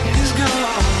getting is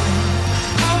gone.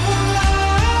 I won't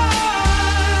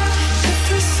lie, if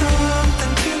there's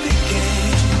something to be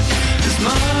gained, there's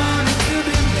money to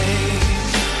be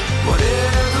made.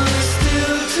 Whatever's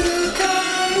still to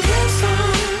come, get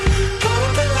some. Put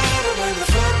up the ladder when the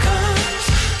flood comes.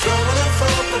 Throwing a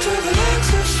rope until the legs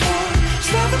have swung.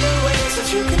 Snapping the ways that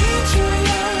you can eat your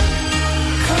young.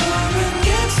 Come and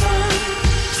get some.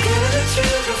 Scared of the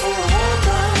children for a whole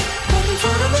run. Put in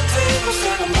front of the table,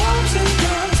 stacking bombs and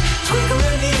guns. It's quicker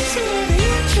and easier to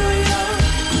eat your young.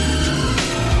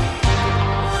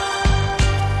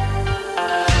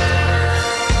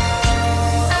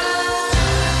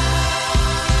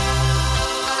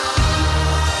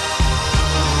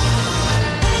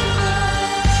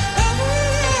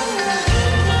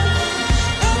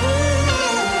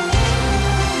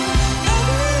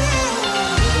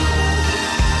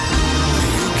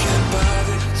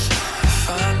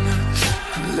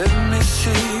 Let me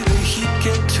see the heat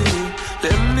get to you.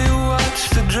 Let me watch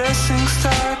the dressing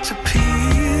start to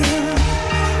peel.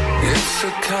 It's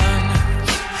a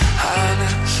kindness,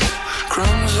 highness,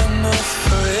 crumbs enough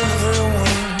for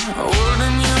everyone. Old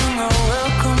and young are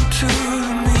welcome to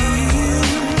the meal.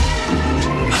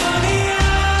 Honey,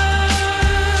 I'm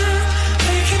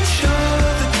making sure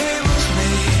the table's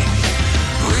made.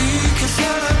 We can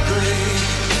celebrate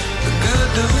the good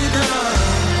that we done.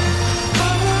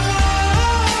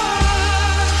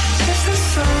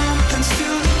 Something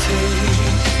still to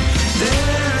take.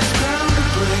 There is ground to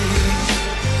break.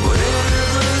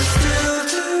 Whatever's still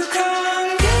to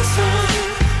come, get some.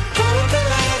 Put up the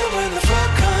ladder when the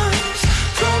flood comes.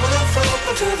 Throwing a rope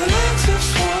until the legs have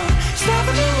swung.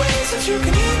 Snapping the ways that you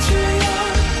can eat your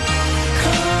young.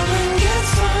 Come and get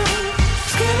some.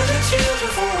 Scared of the children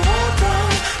for a whole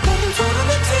run. Put in front of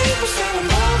the table,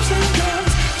 selling bombs and guns.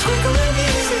 It's quicker and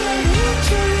easier to eat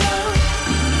your young.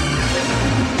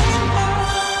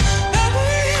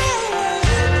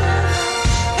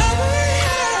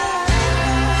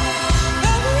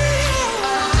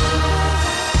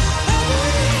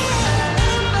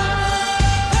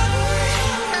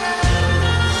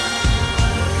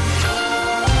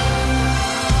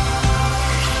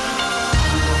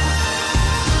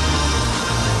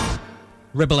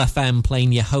 Ribble FM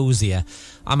playing your Hosier.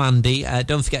 I'm Andy.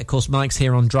 Don't forget, of course, Mike's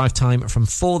here on Drive Time from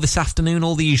 4 this afternoon.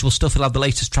 All the usual stuff. He'll have the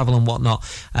latest travel and whatnot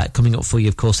coming up for you,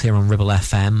 of course, here on Ribble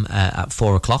FM at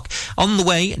 4 o'clock. On the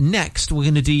way, next, we're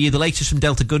going to do you the latest from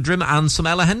Delta Goodrem and some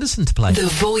Ella Henderson to play. The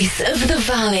voice of the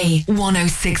valley,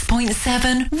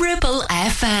 106.7 Ribble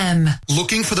FM.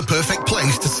 Looking for the perfect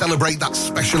place to celebrate that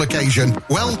special occasion?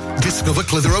 Well, discover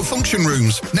Clitheroe Function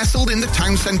Rooms. Nestled in the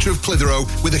town centre of Clitheroe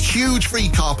with a huge free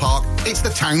car park, it's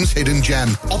the town's hidden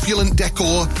gem. Opulent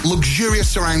decor, luxurious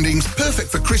surroundings, perfect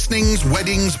for christenings,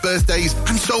 weddings, birthdays,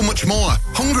 and so much more.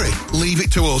 Hungry? Leave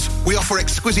it to us. We offer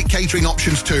exquisite catering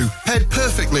options too, paired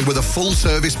perfectly with a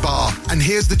full-service bar. And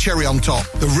here's the cherry on top.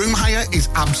 The room hire is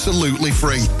absolutely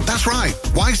free. That's right.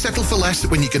 Why settle for less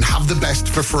when you can have the best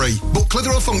for free? Book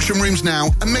Clitheroe Function Rooms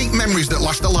now and make memories that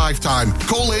last a lifetime.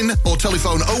 Call in or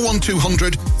telephone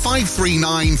 01200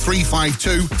 539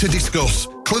 352 to discuss.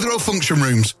 Clitheroe Function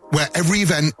Rooms, where every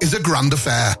event is a grand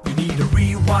affair. You need a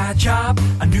rewire job,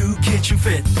 a new kitchen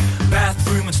fit,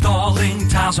 bathroom installing,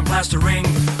 tiles and plastering,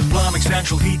 plumbing,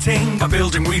 central heating, a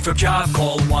building refurb job.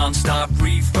 Call One Stop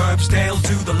Refurbs, Dale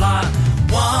to the lot.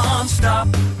 One Stop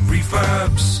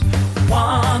Refurbs.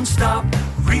 One Stop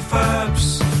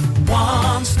Refurbs.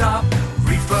 One Stop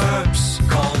Refurbs.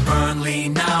 Call Burnley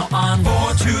now on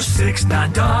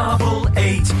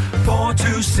 426-988.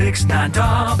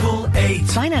 426-988.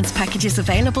 Finance packages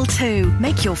available too.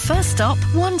 Make your first stop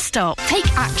One Stop.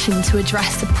 Take action to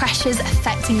address the pressures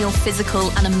affecting your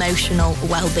physical and emotional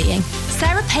well-being.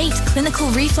 Sarah Pate Clinical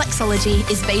Reflexology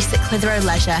is based at Clitheroe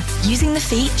Leisure. Using the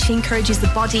feet, she encourages the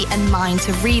body and mind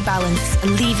to rebalance,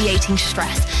 alleviating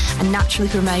stress and naturally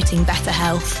promoting better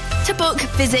health. To book,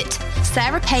 visit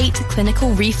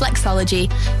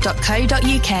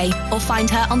sarahpateclinicalreflexology.co.uk or find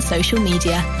her on social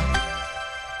media.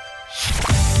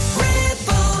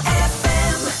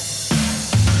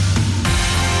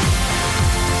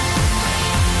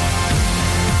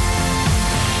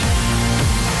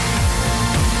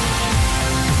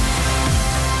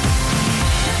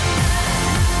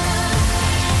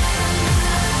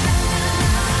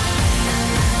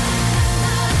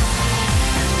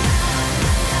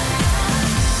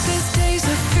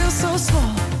 So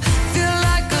small, feel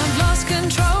like I've lost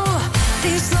control.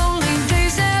 These lonely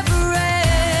days never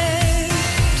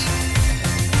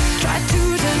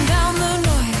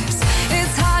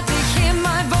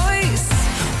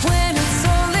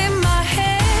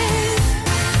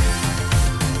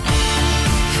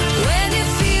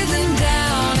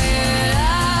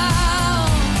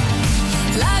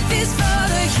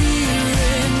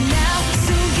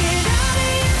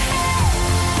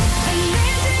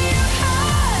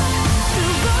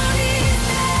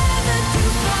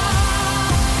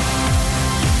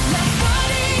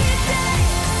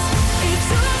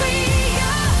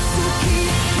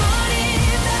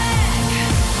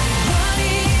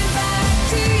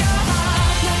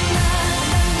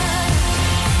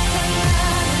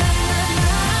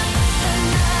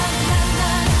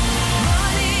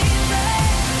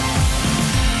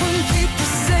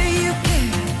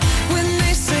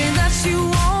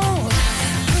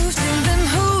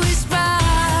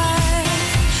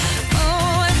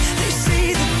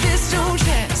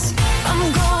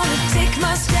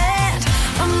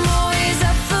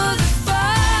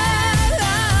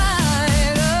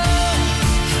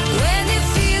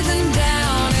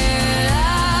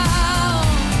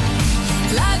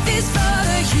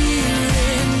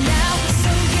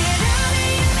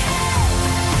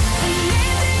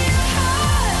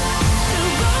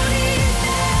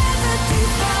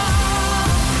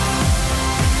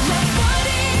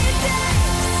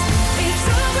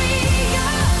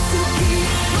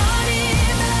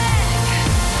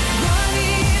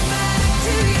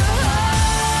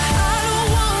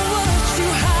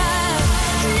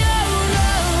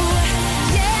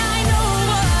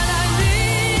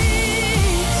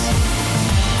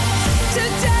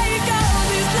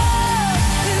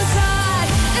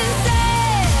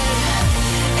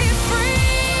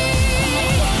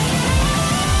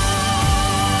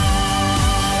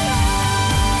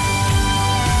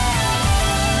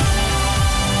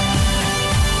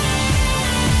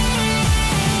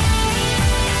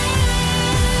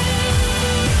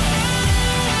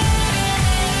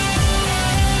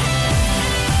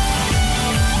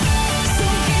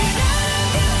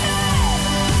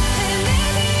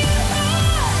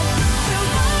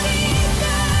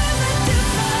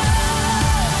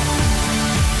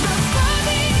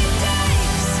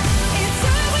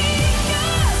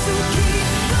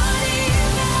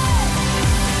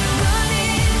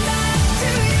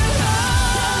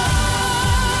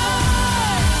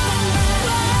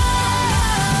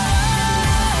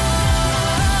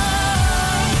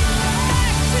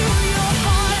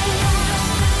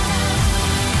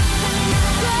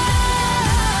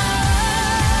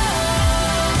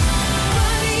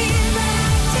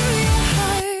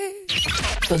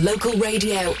For local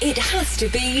radio, it has to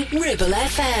be Ribble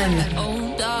FM.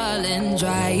 Oh, darling,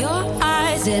 dry your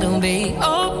eyes, it'll be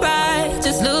alright.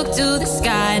 Just look to the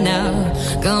sky now.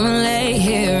 Come and lay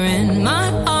here in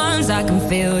my arms. I can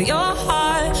feel your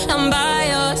heart. I'm by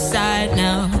your side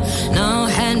now. Now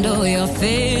handle your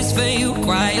fears for you,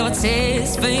 cry your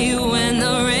tears for you when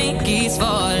the rain keeps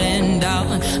falling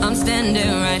down. I'm standing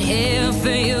right here for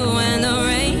you when the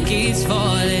rain keeps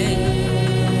falling.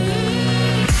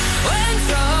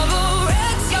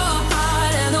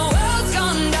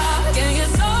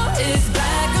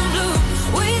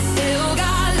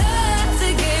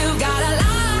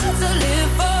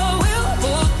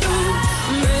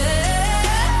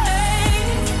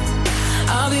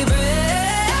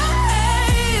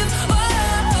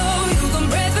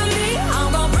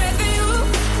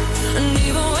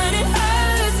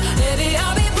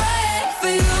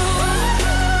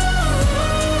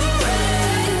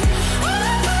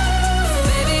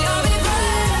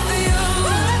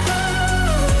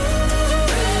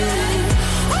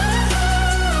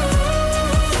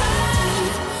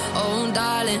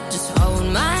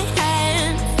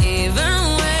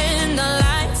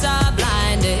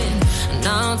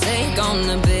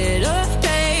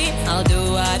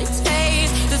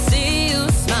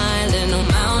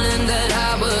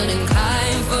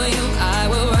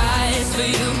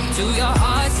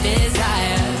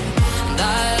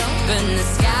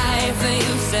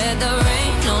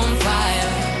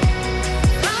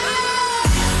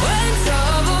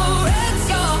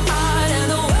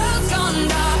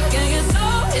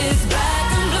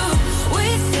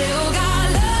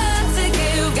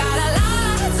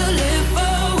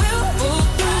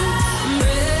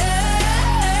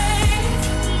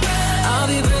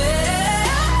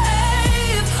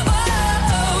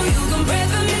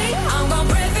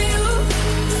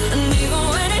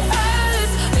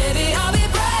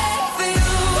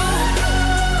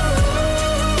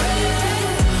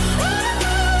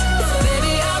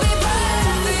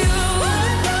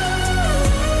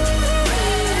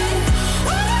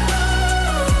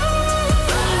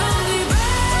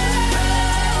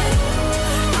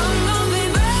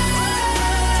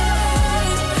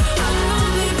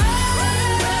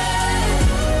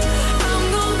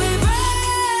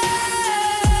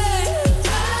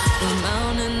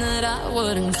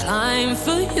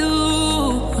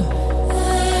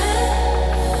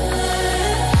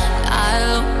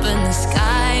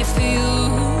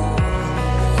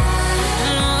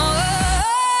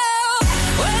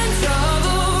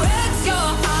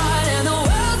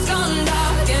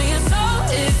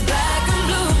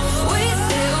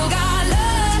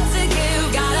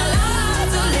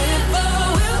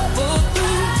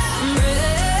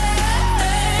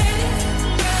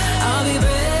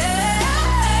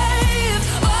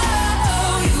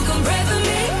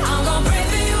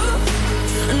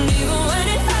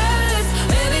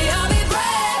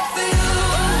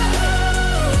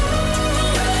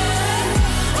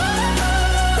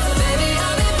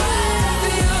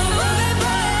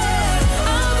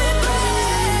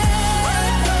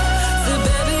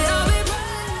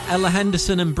 Ella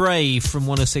Henderson and Brave from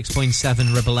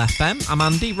 106.7 Ribble FM. I'm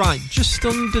Andy. Right, just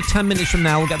under 10 minutes from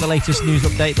now, we'll get the latest news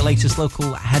update, the latest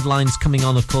local headlines coming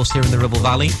on, of course, here in the Ribble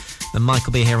Valley. Then Mike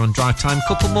will be here on Drive Time.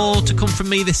 Couple more to come from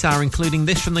me this hour, including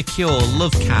this from The Cure,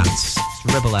 Love Cats.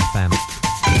 It's Ribble FM.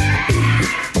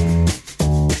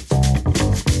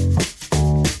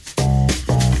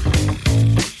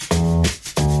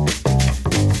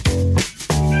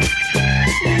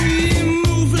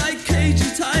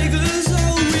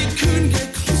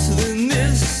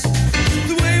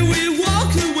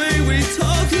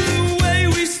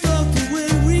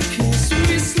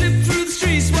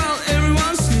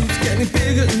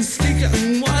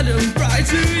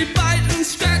 We bite and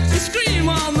scratch and scream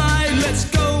all night. Let's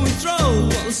go and throw all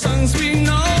the songs we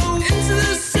know.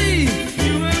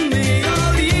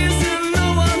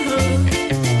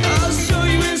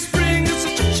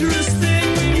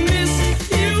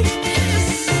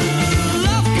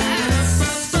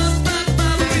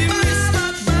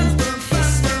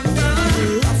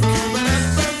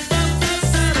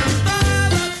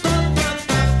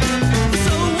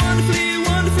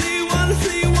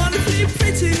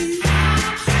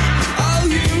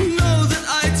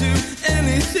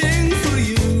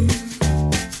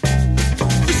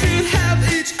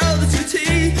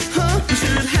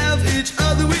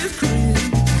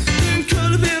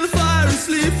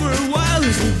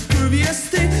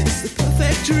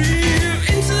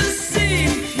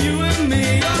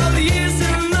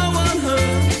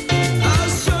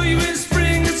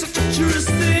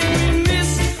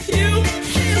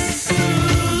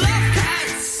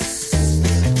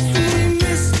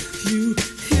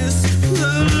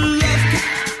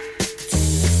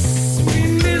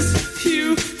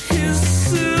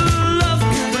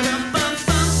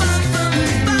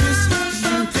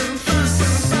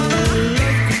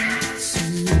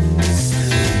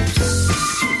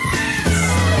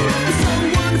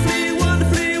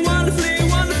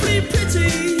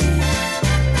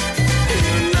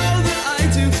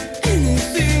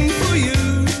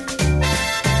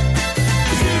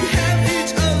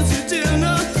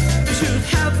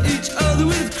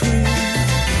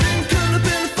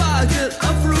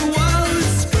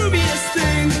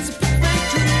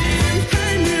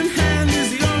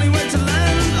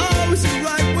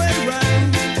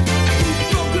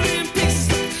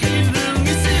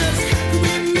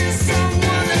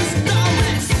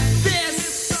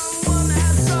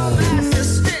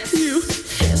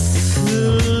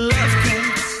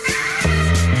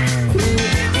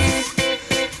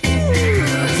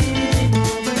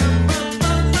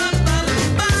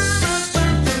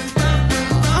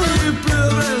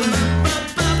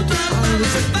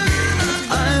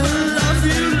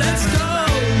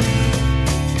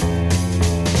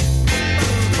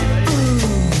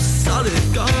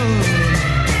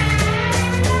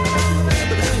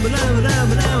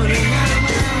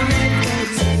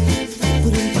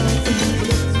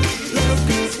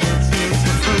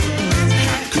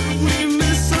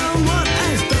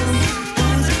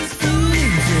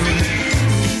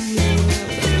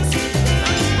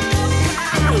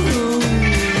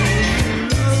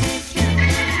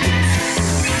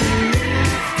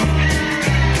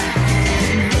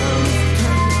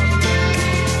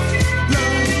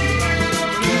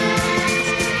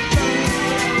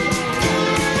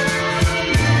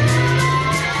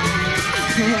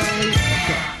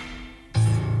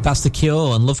 That's The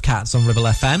Cure and Love Cats on Ribble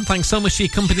FM. Thanks so much for your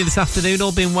company this afternoon.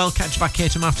 All being well, catch you back here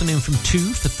tomorrow afternoon from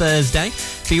 2 for Thursday.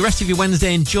 For the rest of your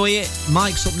Wednesday, enjoy it.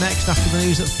 Mike's up next after the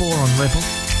news at 4 on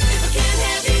Ribble.